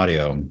listening on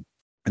audio.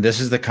 This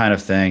is the kind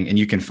of thing, and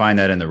you can find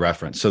that in the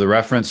reference. So the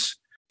reference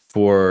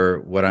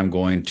for what I'm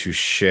going to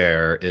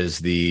share is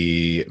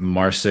the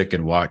Marsick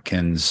and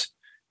Watkins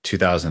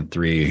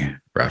 2003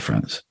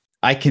 reference.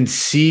 I can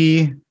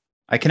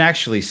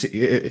actually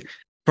see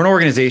for an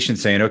organization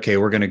saying, okay,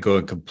 we're going to go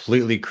and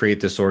completely create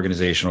this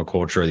organizational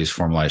culture or these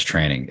formalized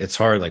training. It's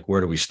hard. Like,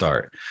 where do we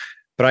start?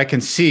 But I can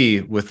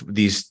see with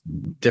these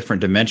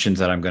different dimensions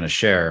that I'm going to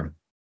share,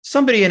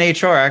 somebody in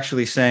HR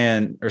actually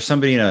saying, or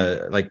somebody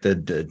in like the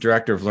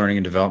director of learning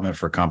and development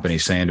for a company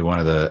saying to one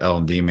of the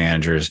L&D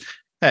managers,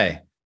 hey,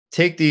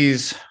 take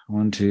these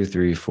 1, 2,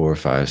 3, 4,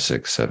 5,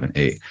 6, 7,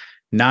 8,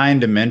 9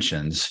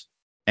 dimensions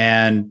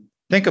and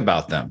think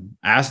about them.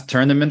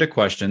 Turn them into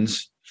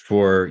questions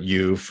for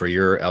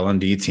your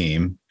L&D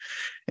team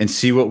and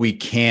see what we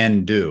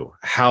can do.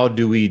 How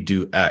do we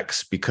do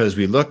X? Because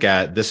we look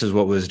at, this is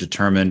what was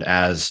determined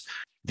as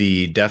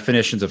the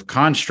definitions of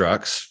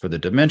constructs for the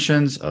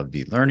dimensions of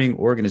the Learning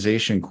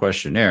Organization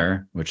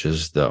Questionnaire, which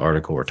is the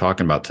article we're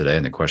talking about today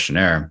in the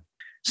questionnaire.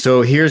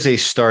 So here's a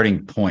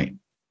starting point.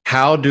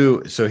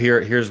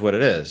 Here's what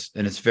it is.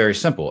 And it's very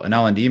simple. An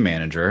L&D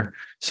manager,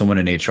 someone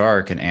in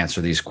HR can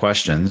answer these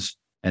questions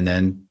and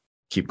then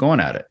keep going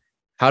at it.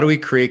 How do we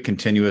create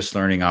continuous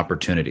learning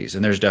opportunities?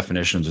 And there's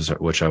definitions,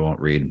 which I won't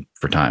read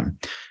for time.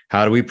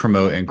 How do we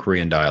promote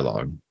inquiry and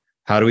dialogue?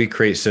 How do we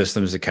create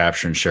systems to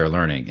capture and share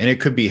learning? And it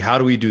could be, how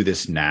do we do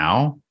this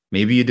now?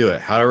 Maybe you do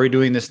it. How are we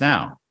doing this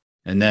now?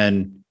 And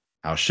then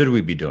how should we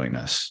be doing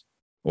this?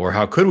 Or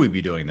how could we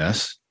be doing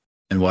this?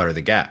 And what are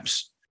the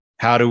gaps?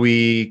 How do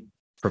we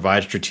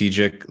provide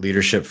strategic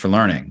leadership for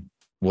learning?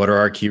 What are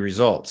our key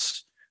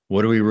results?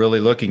 What are we really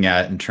looking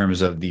at in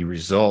terms of the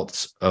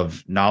results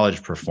of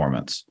knowledge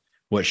performance?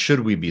 What should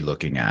we be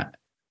looking at?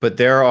 But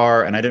there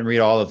are, and I didn't read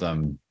all of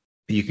them,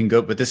 you can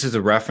go, but this is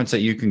a reference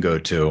that you can go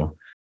to.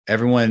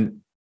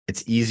 Everyone,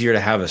 it's easier to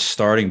have a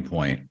starting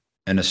point,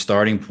 and a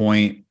starting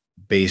point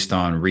based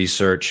on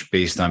research,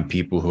 based on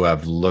people who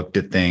have looked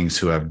at things,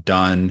 who have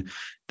done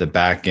the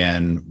back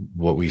end,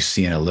 what we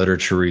see in a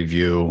literature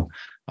review,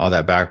 all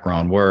that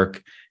background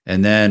work.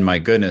 And then, my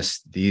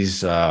goodness,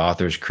 these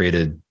authors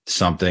created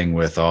something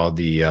with all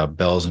the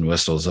bells and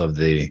whistles of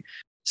the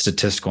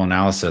statistical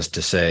analysis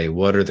to say,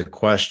 what are the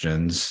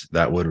questions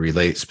that would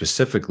relate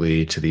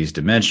specifically to these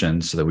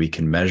dimensions so that we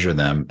can measure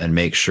them and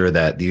make sure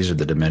that these are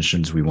the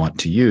dimensions we want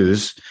to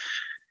use.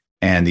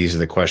 And these are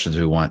the questions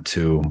we want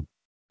to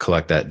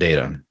collect that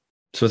data.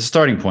 So it's a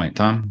starting point,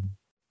 Tom.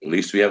 At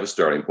least we have a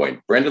starting point.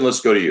 Brendan, let's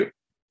go to you.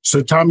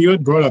 So, Tom, you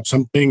had brought up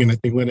something, and I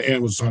think Linda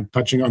Ann was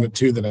touching on it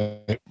too,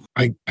 that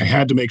I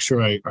had to make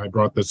sure I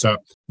brought this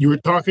up. You were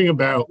talking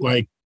about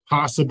like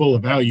possible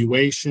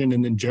evaluation,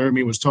 and then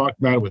Jeremy was talking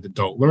about it with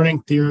adult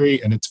learning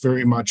theory, and it's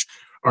very much,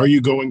 are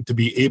you going to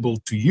be able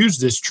to use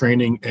this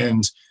training?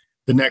 And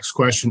the next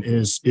question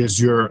is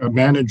your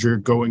manager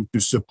going to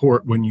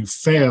support when you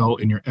fail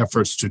in your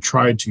efforts to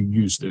try to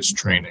use this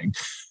training?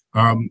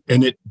 And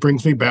it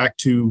brings me back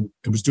to,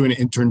 I was doing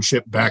an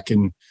internship back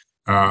in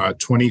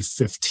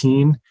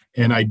 2015,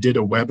 and I did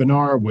a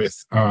webinar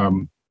with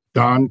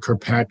Don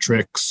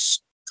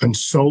Kirkpatrick's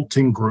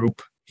consulting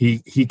group.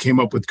 He came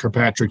up with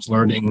Kirkpatrick's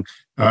learning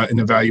and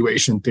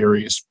evaluation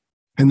theories,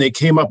 and they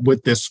came up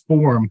with this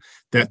form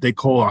that they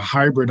call a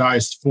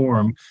hybridized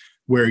form,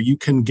 where you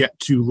can get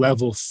to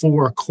level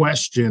 4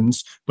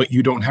 questions, but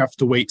you don't have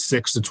to wait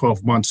 6 to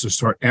 12 months to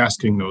start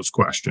asking those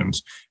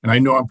questions. And I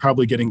know I'm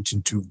probably getting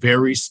to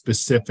very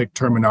specific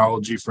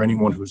terminology for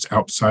anyone who's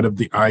outside of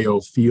the IO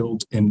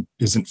field and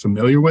isn't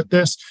familiar with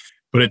this,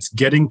 but it's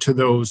getting to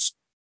those,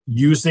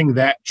 using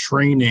that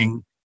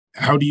training.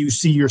 How do you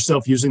see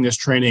yourself using this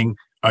training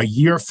a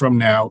year from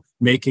now,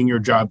 making your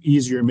job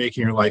easier,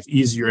 making your life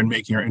easier, and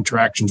making your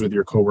interactions with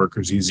your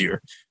coworkers easier?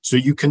 So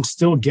you can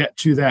still get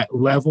to that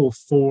level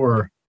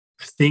 4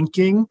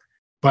 thinking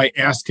by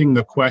asking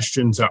the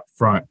questions up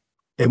front.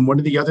 And one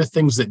of the other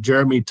things that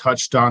Jeremy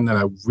touched on that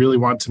I really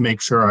want to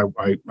make sure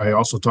I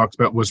also talked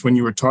about was when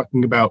you were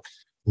talking about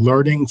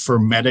learning for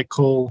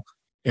medical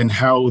and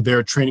how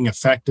they're training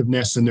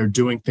effectiveness and they're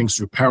doing things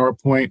through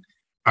PowerPoint.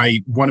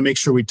 I want to make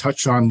sure we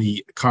touch on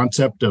the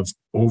concept of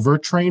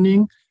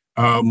overtraining,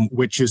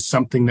 which is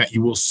something that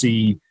you will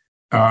see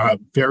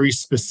very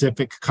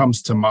specific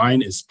comes to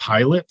mind is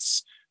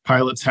pilots.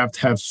 Pilots have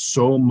to have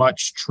so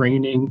much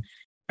training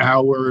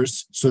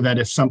hours so that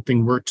if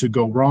something were to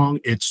go wrong,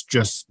 it's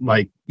just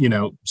like,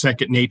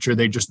 second nature.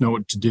 They just know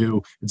what to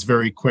do. It's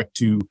very quick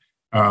to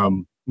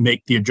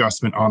make the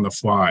adjustment on the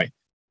fly.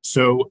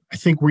 So I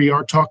think we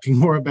are talking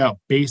more about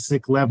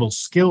basic level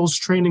skills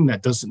training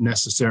that doesn't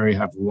necessarily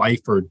have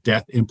life or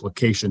death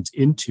implications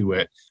into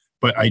it.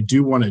 But I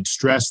do want to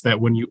stress that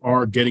when you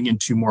are getting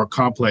into more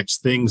complex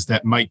things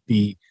that might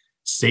be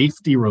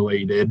safety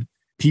related,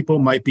 people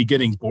might be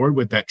getting bored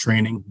with that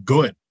training.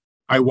 Good.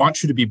 I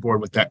want you to be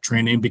bored with that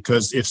training,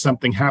 because if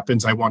something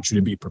happens, I want you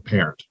to be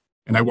prepared.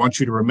 And I want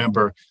you to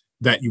remember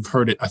that you've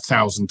heard it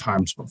 1,000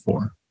 times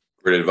before?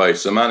 Great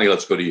advice. Amani,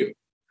 let's go to you.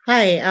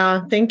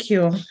 Hi, thank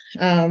you.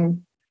 I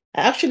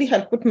actually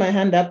had put my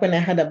hand up when I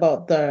heard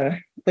about the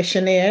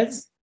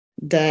questionnaires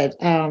that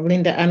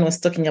Linda Ann was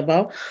talking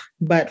about.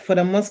 But for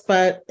the most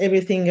part,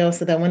 everything else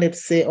that I wanted to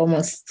say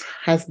almost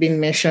has been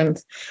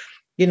mentioned.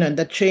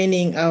 The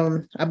training,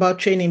 about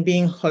training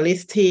being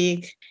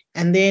holistic,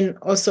 and then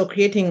also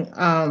creating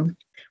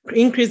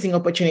increasing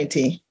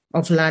opportunity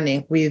of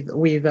learning with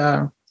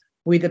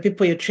the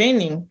people you're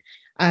training.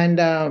 And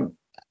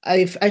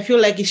I feel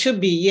like it should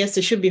be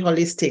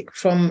holistic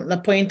from the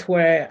point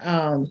where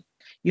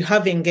you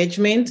have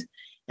engagement,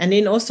 and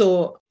then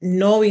also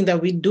knowing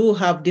that we do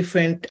have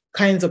different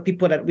kinds of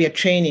people that we are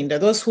training.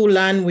 That those who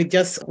learn with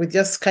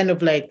just kind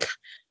of like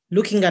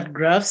looking at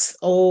graphs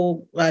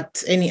or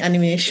at any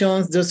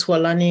animations, those who are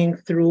learning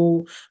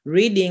through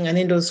reading, and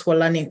then those who are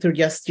learning through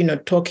just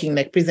talking,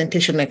 like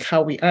presentation, like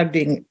how we are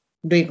doing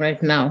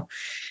right now.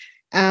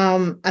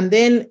 And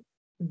then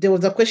there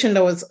was a question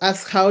that was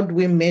asked, how do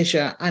we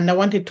measure? And I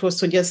wanted to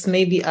also just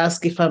maybe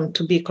ask, if I'm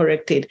to be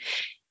corrected,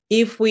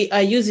 if we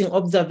are using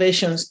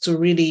observations to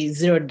really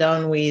zero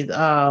down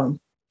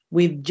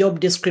with job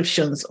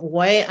descriptions,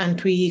 why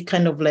aren't we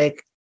kind of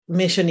like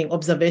mentioning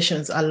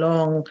observations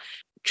along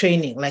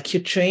training? Like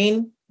you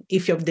train,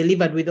 if you've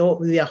delivered with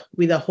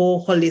a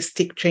whole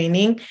holistic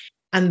training,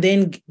 and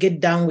then get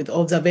down with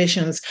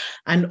observations,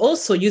 and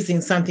also using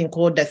something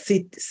called the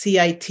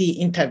CIT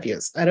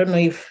interviews. I don't know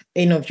if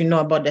any of you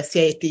know about the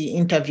CIT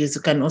interviews. You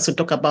can also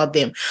talk about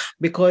them,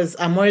 because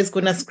I'm always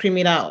going to scream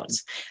it out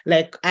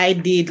like I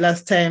did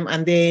last time.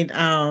 And then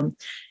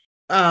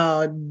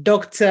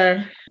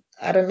Dr.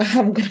 I don't know how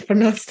I'm going to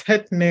pronounce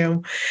that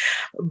name,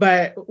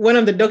 but one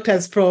of the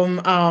doctors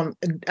from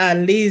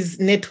Liz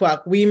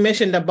Network, we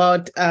mentioned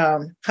about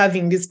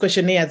having these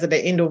questionnaires at the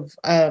end of,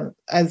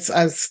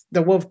 as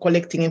the way of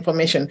collecting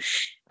information.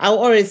 I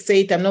always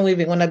say it, I'm not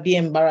even going to be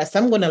embarrassed.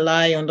 I'm going to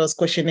lie on those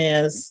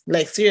questionnaires,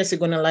 like seriously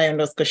going to lie on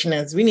those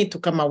questionnaires. We need to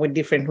come up with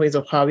different ways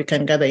of how we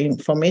can gather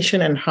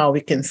information and how we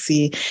can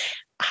see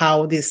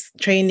how this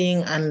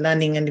training and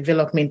learning and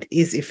development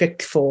is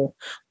effective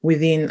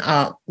within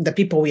the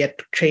people we are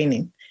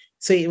training.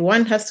 So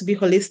one has to be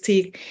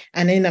holistic.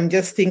 And then I'm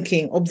just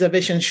thinking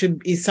observation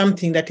is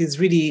something that is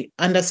really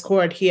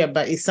underscored here,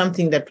 but it's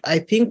something that I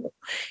think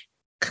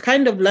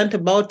kind of learned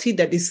about it,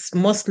 that is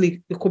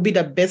mostly, it could be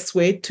the best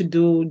way to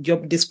do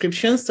job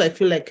descriptions. So I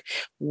feel like,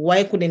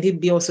 why couldn't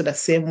it be also the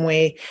same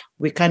way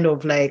we kind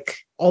of like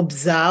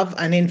observe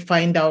and then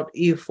find out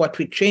if what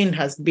we train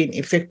has been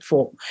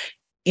effective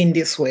in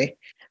this way?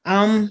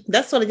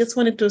 That's all I just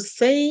wanted to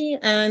say.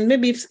 And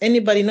maybe if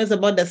anybody knows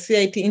about the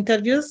CIT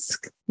interviews,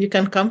 you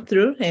can come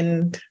through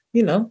and,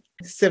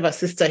 save a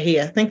sister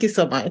here. Thank you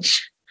so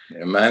much.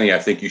 Yeah, Manny, I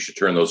think you should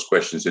turn those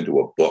questions into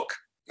a book.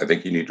 I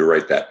think you need to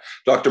write that.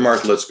 Dr.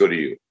 Mark, let's go to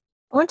you.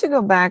 I want to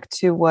go back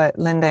to what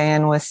Linda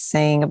Ann was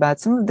saying about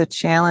some of the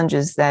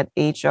challenges that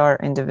HR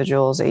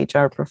individuals,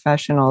 HR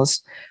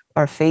professionals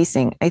are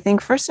facing. I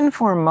think first and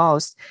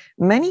foremost,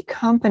 many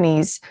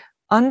companies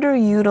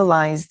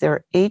underutilize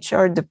their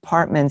HR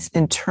departments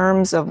in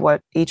terms of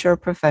what HR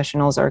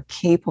professionals are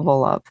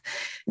capable of.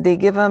 They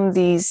give them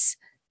these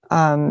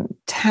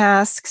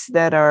tasks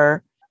that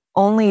are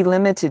only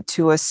limited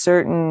to a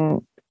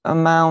certain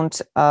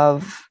amount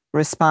of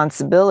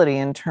responsibility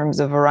in terms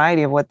of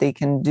variety of what they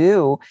can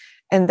do,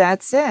 and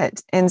that's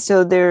it. And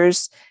so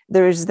there's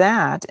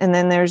that, and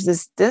then there's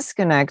this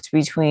disconnect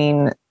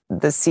between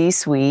the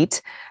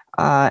C-suite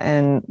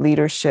and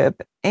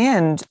leadership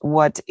and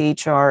what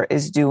HR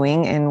is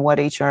doing and what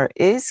HR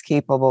is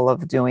capable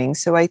of doing.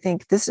 So I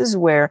think this is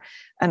where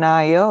an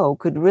IO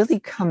could really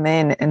come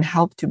in and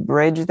help to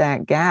bridge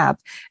that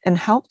gap and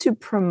help to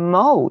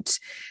promote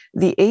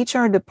the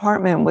HR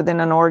department within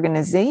an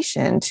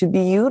organization to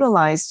be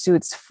utilized to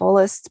its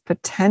fullest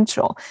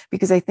potential.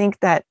 Because I think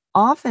that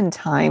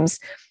oftentimes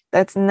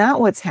that's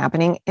not what's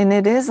happening, and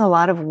it is a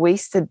lot of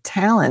wasted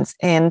talents.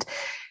 And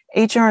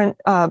HR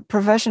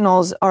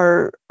professionals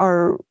are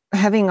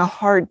having a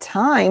hard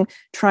time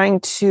trying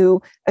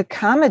to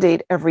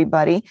accommodate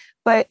everybody,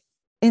 but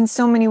in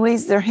so many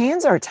ways their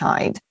hands are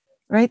tied,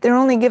 right? They're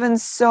only given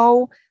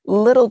so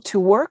little to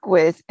work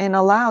with and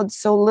allowed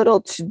so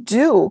little to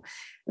do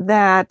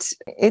that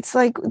it's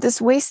like this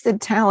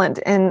wasted talent,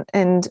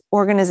 and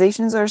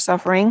organizations are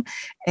suffering,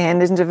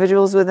 and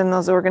individuals within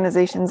those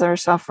organizations are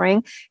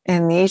suffering,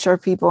 and the HR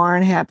people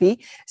aren't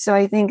happy. So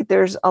I think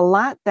there's a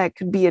lot that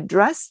could be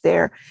addressed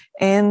there.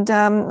 And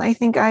I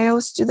think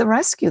IOs to the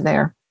rescue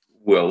there.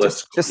 Well,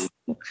 let's just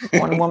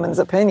one woman's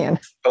opinion.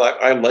 Well,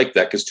 I like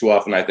that, because too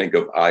often I think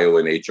of IO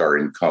and HR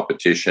in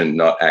competition,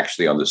 not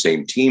actually on the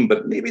same team,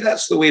 but maybe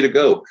that's the way to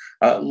go.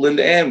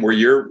 Linda Ann, were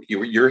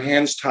your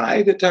hands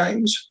tied at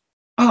times?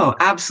 Oh,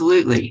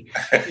 absolutely.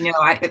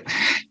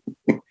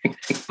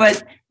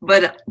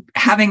 But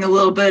having a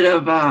little bit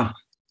of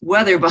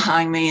weather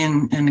behind me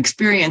and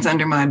experience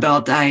under my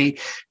belt, I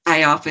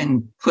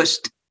often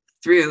pushed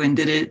through and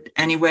did it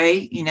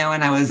anyway,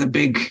 and I was a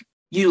big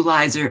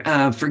utilizer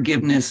of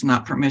forgiveness,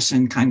 not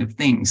permission kind of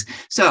things.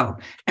 So,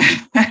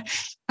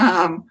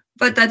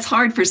 But that's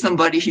hard for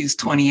somebody who's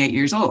 28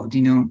 years old,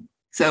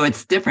 so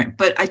it's different.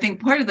 But I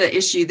think part of the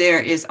issue there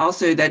is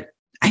also that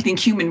I think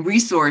human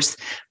resource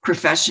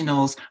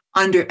professionals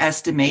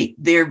underestimate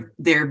their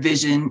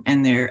vision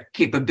and their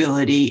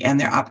capability and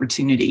their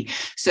opportunity.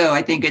 So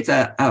I think it's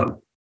a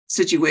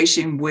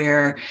situation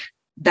where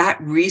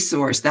that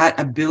resource, that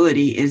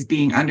ability is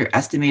being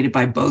underestimated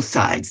by both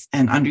sides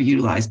and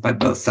underutilized by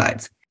both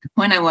sides. The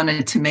point I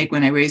wanted to make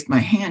when I raised my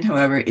hand,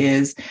 however,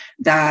 is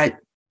that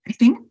I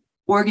think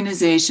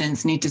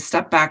organizations need to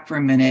step back for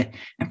a minute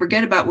and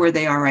forget about where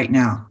they are right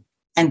now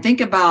and think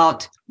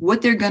about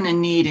what they're going to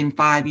need in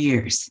 5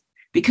 years.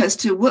 Because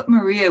to what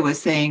Maria was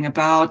saying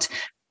about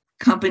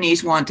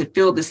companies want to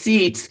fill the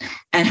seats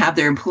and have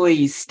their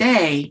employees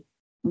stay,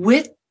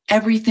 with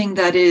everything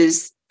that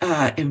is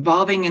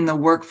evolving in the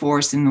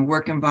workforce, in the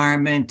work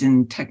environment,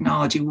 and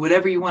technology,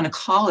 whatever you want to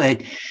call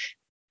it,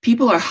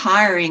 people are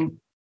hiring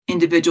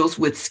individuals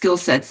with skill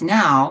sets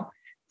now,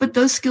 but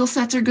those skill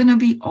sets are going to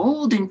be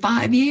old in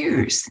 5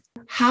 years.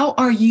 How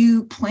are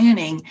you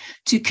planning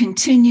to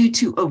continue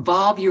to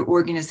evolve your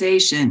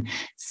organization,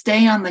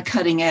 stay on the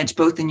cutting edge,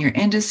 both in your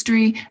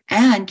industry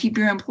and keep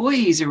your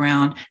employees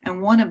around?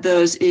 And one of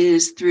those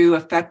is through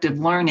effective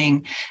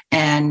learning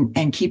and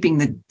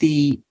keeping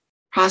the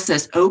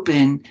process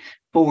open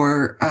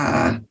for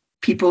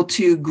people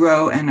to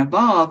grow and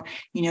evolve,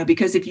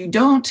 because if you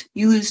don't,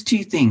 you lose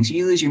two things.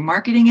 You lose your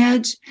marketing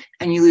edge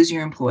and you lose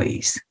your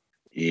employees.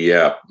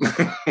 Yeah.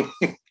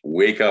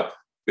 Wake up,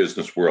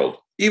 business world.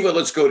 Eva,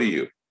 let's go to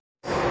you.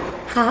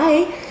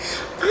 Hi.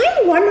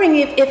 I'm wondering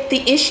if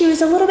the issue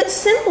is a little bit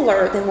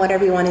simpler than what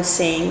everyone is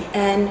saying.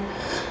 And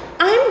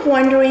I'm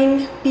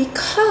wondering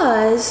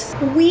because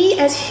we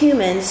as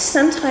humans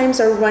sometimes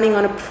are running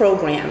on a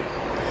program.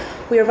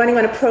 We are running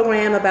on a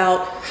program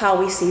about how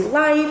we see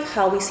life,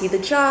 how we see the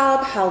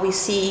job, how we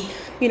see,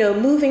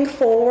 moving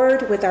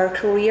forward with our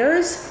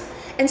careers.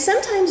 And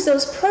sometimes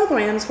those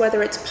programs,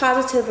 whether it's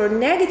positive or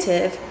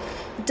negative,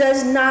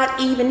 does not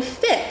even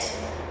fit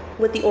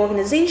with the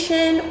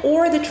organization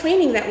or the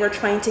training that we're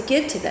trying to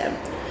give to them.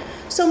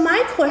 So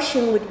my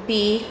question would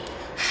be,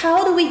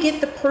 how do we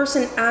get the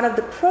person out of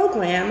the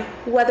program,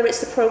 whether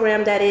it's the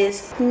program that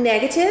is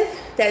negative,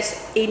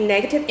 that's a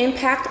negative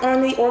impact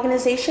on the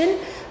organization?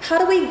 How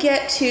do we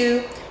get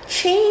to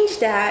change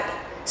that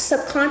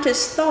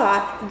subconscious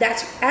thought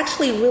that's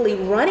actually really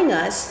running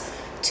us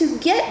to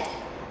get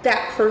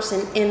that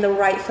person in the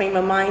right frame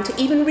of mind to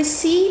even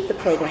receive the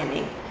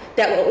programming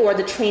or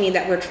the training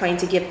that we're trying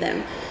to give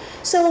them?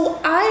 So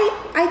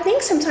I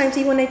think sometimes,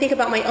 even when I think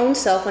about my own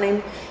self, when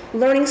I'm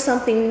learning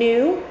something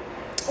new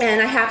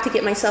and I have to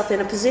get myself in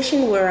a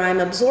position where I'm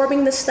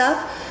absorbing the stuff,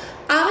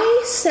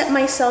 I set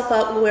myself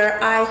up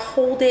where I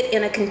hold it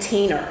in a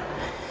container.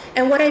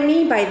 And what I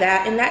mean by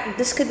that, and that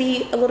this could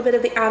be a little bit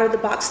of the out of the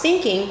box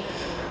thinking,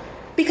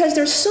 because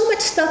there's so much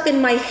stuff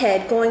in my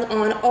head going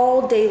on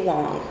all day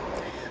long.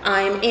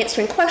 I'm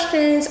answering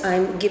questions,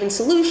 I'm giving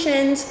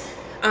solutions,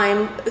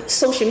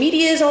 social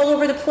media is all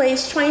over the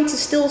place, trying to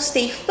still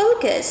stay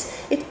focused.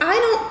 If I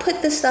don't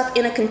put this stuff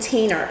in a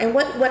container, and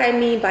what I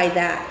mean by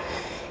that,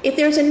 if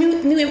there's a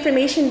new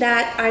information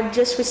that I've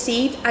just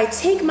received, I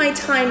take my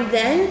time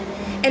then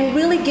and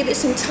really give it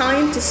some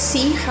time to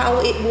see how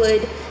it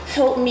would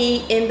help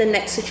me in the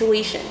next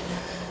situation.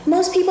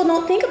 Most people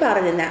don't think about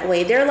it in that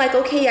way. They're like,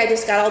 okay, I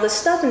just got all this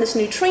stuff and this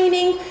new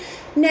training.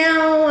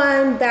 Now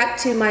I'm back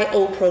to my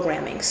old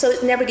programming. So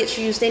it never gets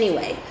used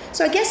anyway.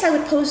 So I guess I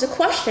would pose the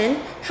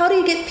question, how do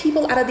you get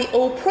people out of the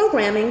old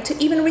programming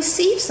to even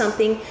receive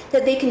something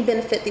that they can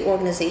benefit the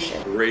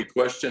organization? Great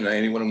question.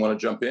 Anyone want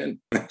to jump in?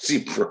 I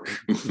see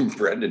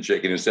Brendan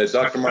shaking his head.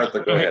 Dr. Martha,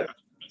 go ahead.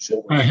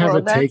 I have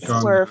a take on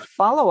that's where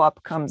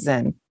follow-up comes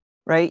in,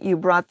 right? You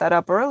brought that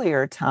up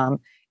earlier, Tom.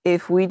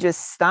 If we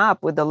just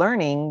stop with the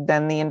learning,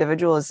 then the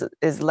individual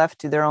is left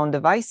to their own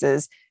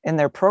devices and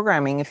their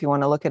programming, if you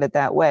want to look at it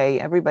that way.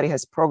 Everybody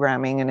has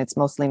programming and it's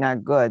mostly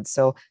not good.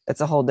 So that's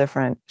a whole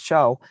different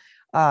show.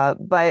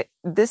 But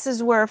this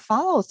is where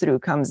follow-through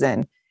comes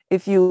in.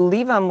 If you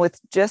leave them with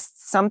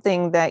just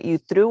something that you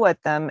threw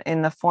at them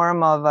in the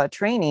form of a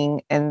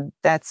training and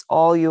that's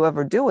all you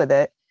ever do with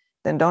it,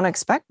 then don't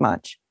expect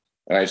much.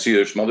 And I see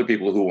there's some other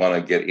people who want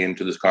to get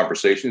into this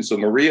conversation. So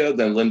Maria,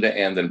 then Linda,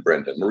 and then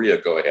Brenda. Maria,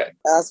 go ahead.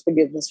 Ask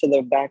forgiveness for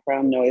the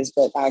background noise,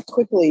 but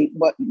quickly,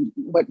 what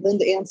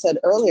Linda Ann said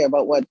earlier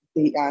about what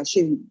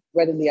she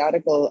read in the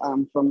article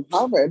from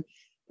Harvard,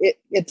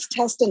 it's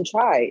test and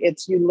try.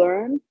 It's you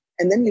learn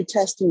and then you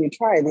test and you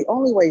try. The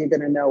only way you're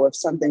going to know if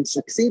something's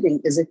succeeding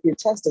is if you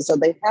test it. So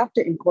they have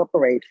to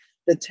incorporate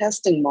the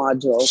testing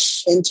module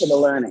into the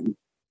learning.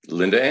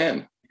 Linda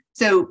Ann.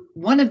 So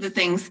one of the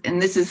things,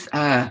 and this is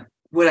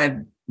what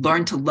I've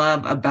learned to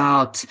love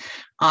about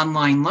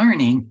online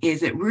learning,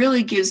 is it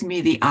really gives me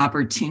the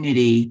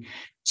opportunity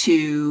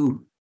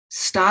to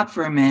stop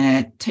for a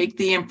minute, take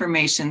the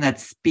information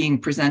that's being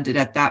presented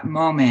at that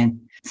moment,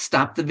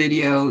 stop the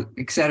video,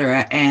 et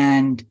cetera,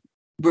 and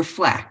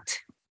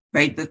reflect.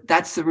 right?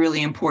 That's the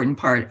really important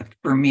part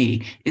for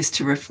me, is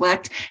to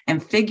reflect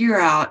and figure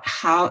out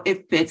how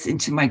it fits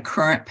into my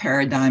current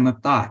paradigm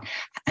of thought.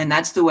 And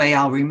that's the way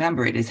I'll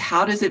remember it, is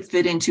how does it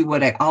fit into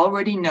what I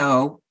already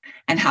know,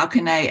 and how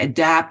can I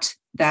adapt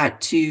that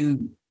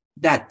to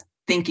that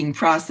thinking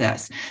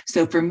process?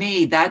 So for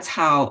me, that's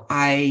how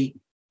I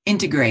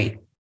integrate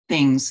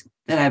things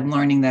that I'm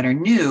learning that are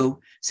new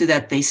so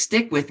that they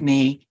stick with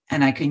me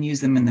and I can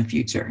use them in the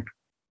future.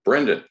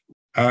 Brendan.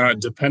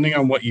 Depending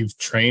on what you've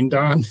trained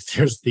on,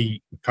 there's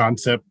the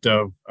concept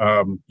of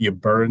you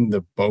burn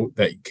the boat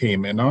that you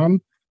came in on.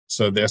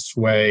 So this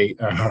way,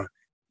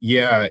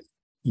 you're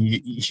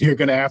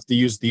going to have to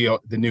use the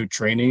new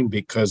training,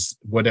 because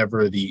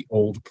whatever the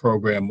old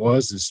program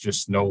was is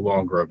just no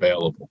longer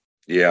available.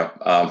 Yeah.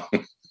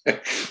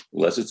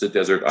 Unless it's a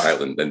desert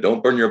island, then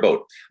don't burn your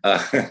boat.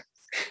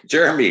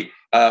 Jeremy,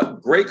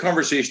 great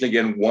conversation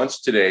again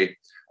once today.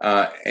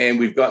 And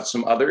we've got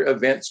some other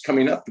events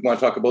coming up. Do you want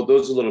to talk about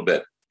those a little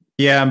bit?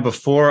 Yeah, and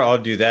before I'll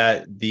do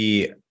that,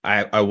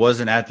 I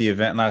wasn't at the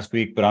event last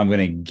week, but I'm going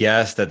to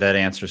guess that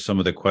answers some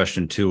of the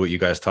question too, what you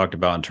guys talked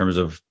about in terms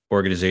of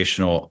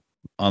organizational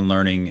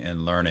unlearning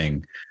and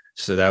learning.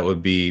 So that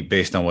would be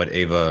based on what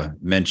Ava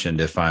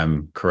mentioned, if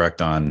I'm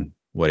correct on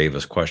what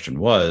Ava's question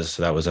was.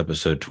 So that was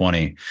episode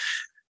 20.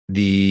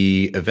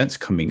 The event's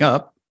coming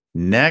up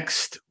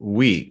next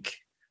week.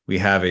 We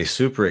have a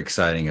super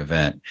exciting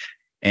event.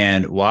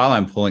 And while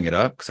I'm pulling it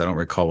up, because I don't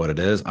recall what it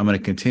is, I'm going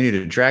to continue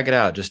to drag it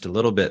out just a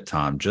little bit,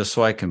 Tom, just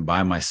so I can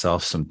buy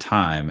myself some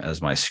time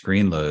as my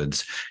screen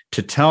loads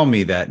to tell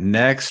me that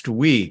next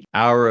week,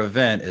 our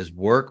event is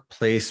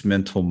Workplace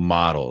Mental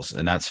Models.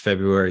 And that's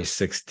February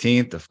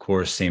 16th. Of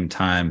course, same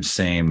time,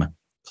 same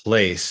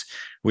place.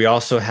 We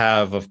also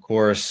have, of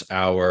course,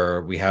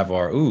 tomorrow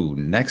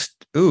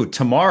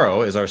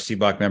is our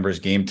CBOC members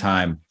game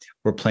time.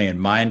 We're playing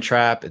Mind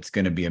Trap. It's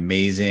going to be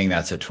amazing.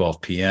 That's at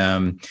 12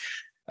 p.m.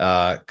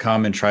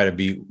 Come and try to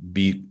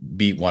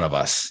beat one of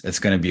us. It's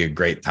going to be a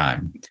great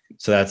time.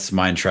 So that's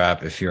Mind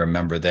Trap if you're a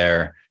member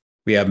there.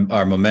 We have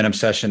our momentum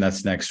session.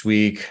 That's next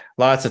week.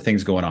 Lots of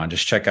things going on.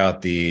 Just check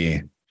out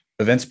the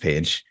events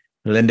page.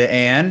 Linda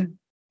Ann,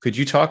 could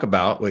you talk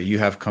about what you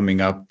have coming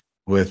up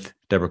with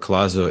Deborah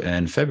Collazo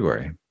in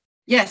February?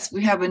 Yes,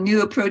 we have a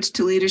new approach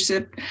to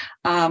leadership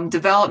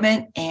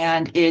development,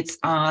 and it's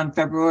on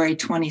February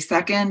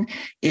 22nd.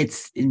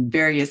 It's in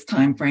various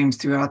timeframes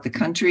throughout the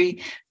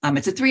country.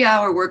 It's a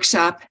 3-hour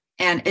workshop,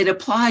 and it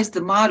applies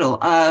the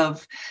model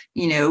of,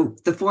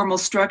 the formal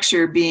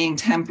structure being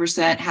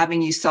 10%,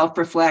 having you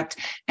self-reflect,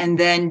 and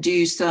then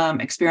do some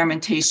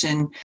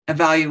experimentation,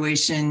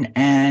 evaluation,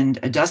 and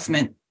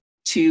adjustment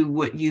to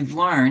what you've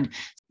learned.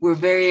 We're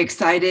very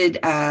excited,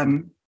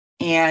 and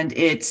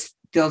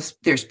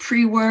there's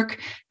pre-work.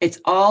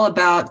 It's all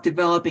about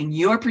developing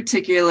your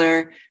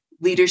particular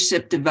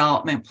leadership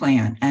development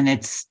plan. And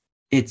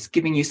it's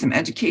giving you some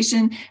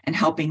education and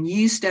helping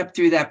you step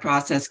through that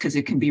process, because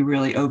it can be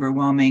really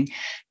overwhelming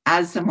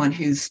as someone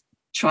who's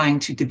trying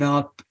to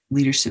develop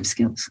leadership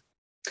skills.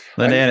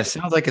 Linda, and it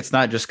sounds like it's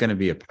not just going to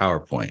be a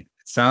PowerPoint.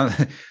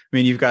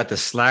 You've got the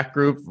Slack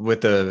group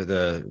with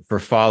for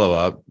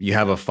follow-up. You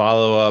have a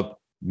follow-up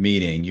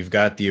meeting. You've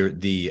got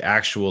the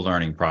actual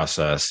learning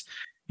process.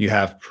 You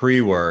have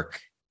pre-work.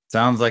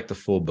 Sounds like the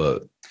full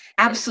boat.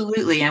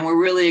 Absolutely. And we're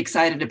really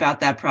excited about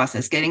that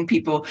process. Getting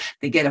people,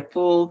 they get a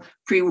full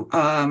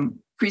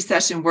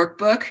pre-session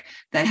workbook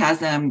that has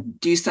them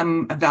do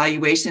some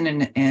evaluation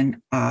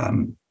and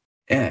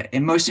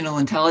emotional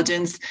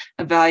intelligence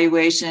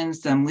evaluation,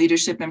 some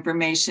leadership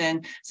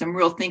information, some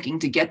real thinking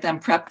to get them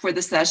prepped for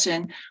the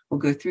session. We'll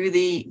go through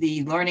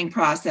the learning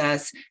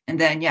process. And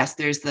then, yes,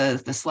 there's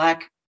the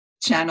Slack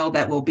channel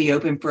that will be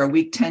open for a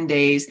week, 10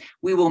 days.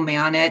 We will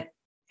man it,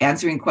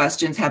 answering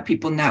questions, have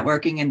people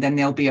networking, and then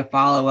there'll be a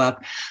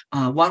follow-up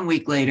 1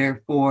 week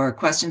later for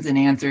questions and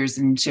answers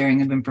and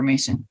sharing of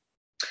information.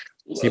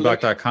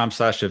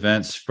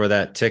 cboc.com/events for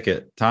that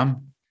ticket.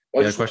 Tom,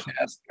 you had a question?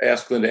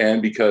 Ask Linda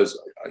Ann, because,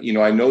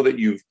 I know that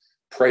you've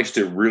priced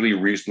it really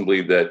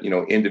reasonably, that,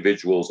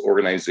 individuals,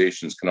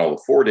 organizations can all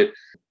afford it,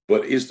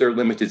 but is there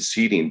limited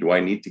seating? Do I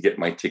need to get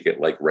my ticket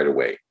right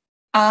away?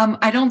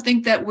 I don't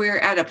think that we're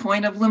at a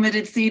point of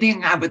limited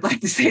seating. I would like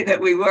to say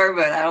that we were,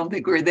 but I don't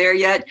think we're there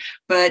yet.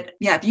 But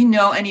yeah, if you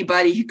know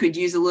anybody who could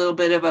use a little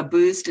bit of a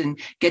boost and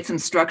get some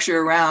structure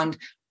around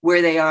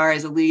where they are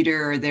as a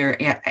leader or their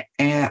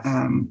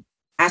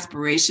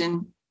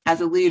aspiration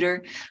as a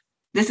leader,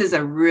 this is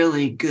a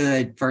really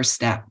good first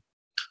step.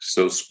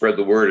 So spread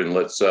the word and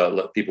let's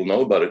let people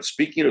know about it.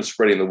 Speaking of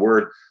spreading the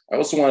word, I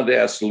also wanted to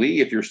ask Lee,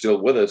 if you're still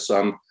with us,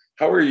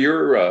 how are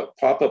your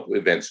pop-up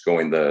events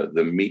going, the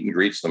meet and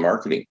greets, the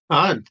marketing?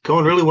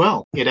 Going really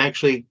well. It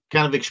actually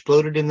kind of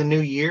exploded in the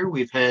new year.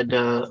 We've had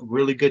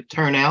really good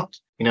turnout.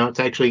 It's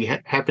actually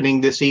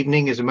happening this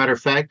evening, as a matter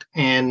of fact.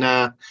 And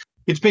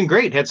it's been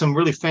great. Had some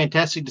really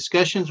fantastic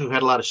discussions. We've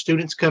had a lot of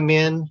students come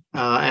in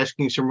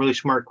asking some really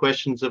smart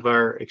questions of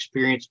our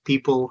experienced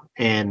people.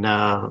 And,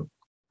 of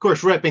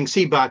course, repping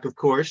CBOC, of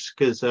course,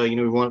 because,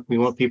 we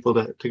want people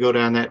to go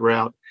down that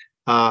route.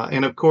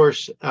 And of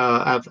course,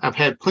 I've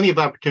had plenty of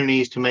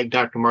opportunities to make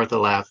Dr. Martha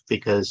laugh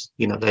because,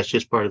 that's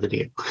just part of the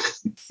deal.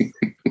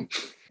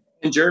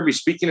 And Jeremy,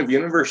 speaking of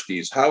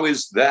universities, how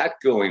is that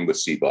going with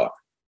CBOC?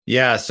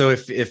 Yeah. So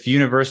if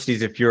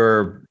universities, if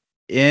you're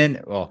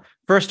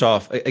first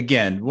off,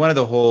 again, one of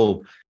the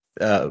whole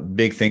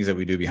big things that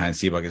we do behind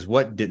CBOC is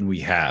what didn't we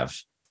have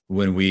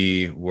when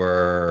we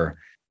were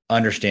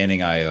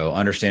understanding IO,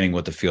 understanding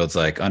what the field's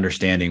like,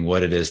 understanding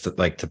what it is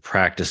to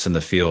practice in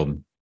the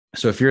field.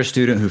 So if you're a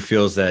student who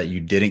feels that you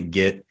didn't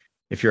get,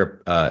 if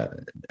you're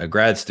a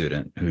grad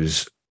student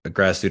who's a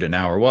grad student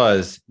now or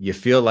was, you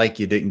feel like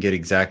you didn't get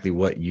exactly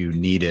what you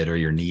needed or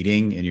you're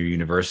needing in your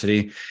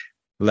university,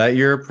 let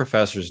your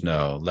professors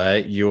know,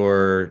 let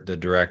the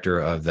director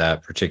of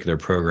that particular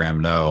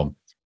program know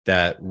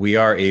that we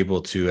are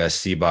able to, as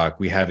CBOC,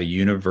 we have a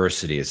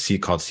university, it's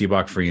called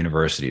CBOC for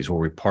Universities, where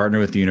we partner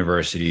with the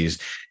universities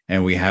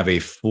and we have a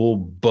full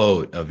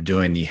boat of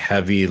doing the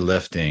heavy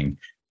lifting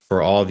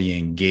for all the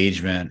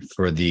engagement,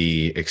 for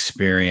the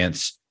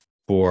experience,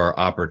 for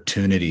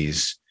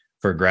opportunities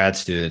for grad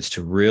students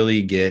to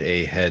really get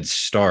a head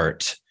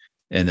start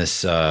in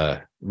this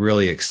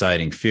really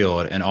exciting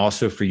field, and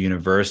also for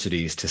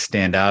universities to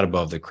stand out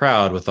above the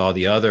crowd with all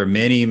the other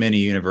many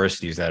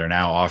universities that are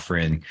now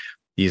offering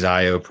these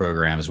IO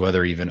programs,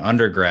 whether even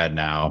undergrad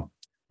now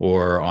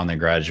or on the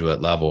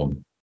graduate level.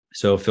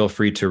 So feel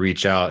free to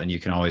reach out, and you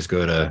can always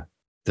go to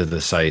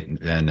the site,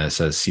 and it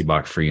says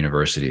CBOC for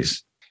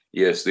Universities.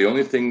 Yes, the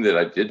only thing that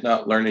I did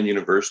not learn in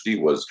university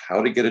was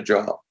how to get a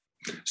job.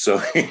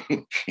 So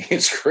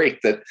it's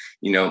great that,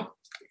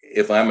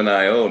 if I'm an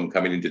IO and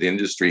coming into the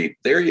industry,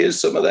 there is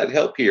some of that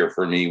help here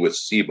for me with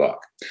CBOC.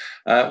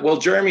 Well,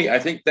 Jeremy, I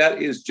think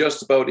that is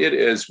just about it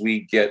as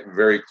we get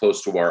very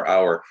close to our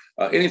hour.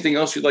 Anything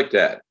else you'd like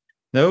to add?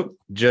 Nope.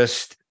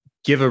 Just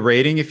give a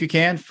rating if you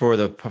can for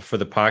the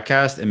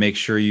podcast, and make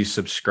sure you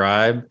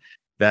subscribe.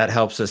 That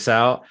helps us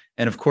out.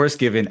 And of course,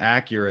 give an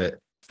accurate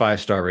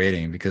 5-star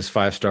rating, because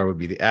 5-star would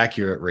be the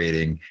accurate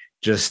rating,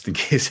 just in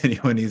case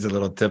anyone needs a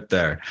little tip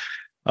there.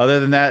 Other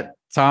than that,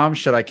 Tom,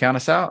 should I count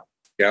us out?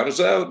 Count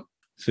us out.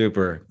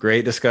 Super.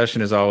 Great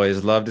discussion as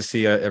always. Love to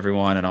see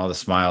everyone and all the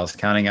smiles.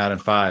 Counting out in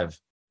 5,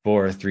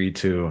 4, 3,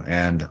 2,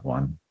 and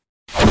 1.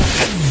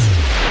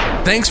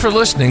 Thanks for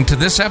listening to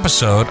this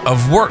episode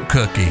of Work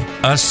Cookie,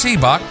 a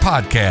CBOC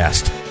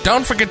podcast.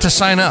 Don't forget to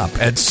sign up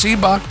at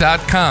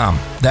cboc.com.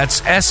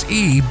 That's SEBOC.com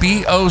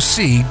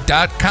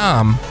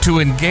to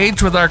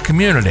engage with our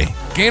community,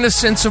 gain a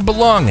sense of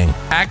belonging,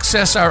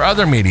 access our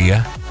other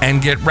media,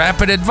 and get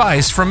rapid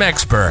advice from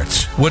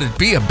experts. Would it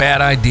be a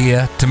bad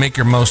idea to make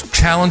your most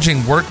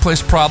challenging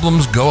workplace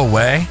problems go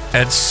away?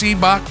 At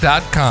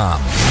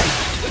cboc.com.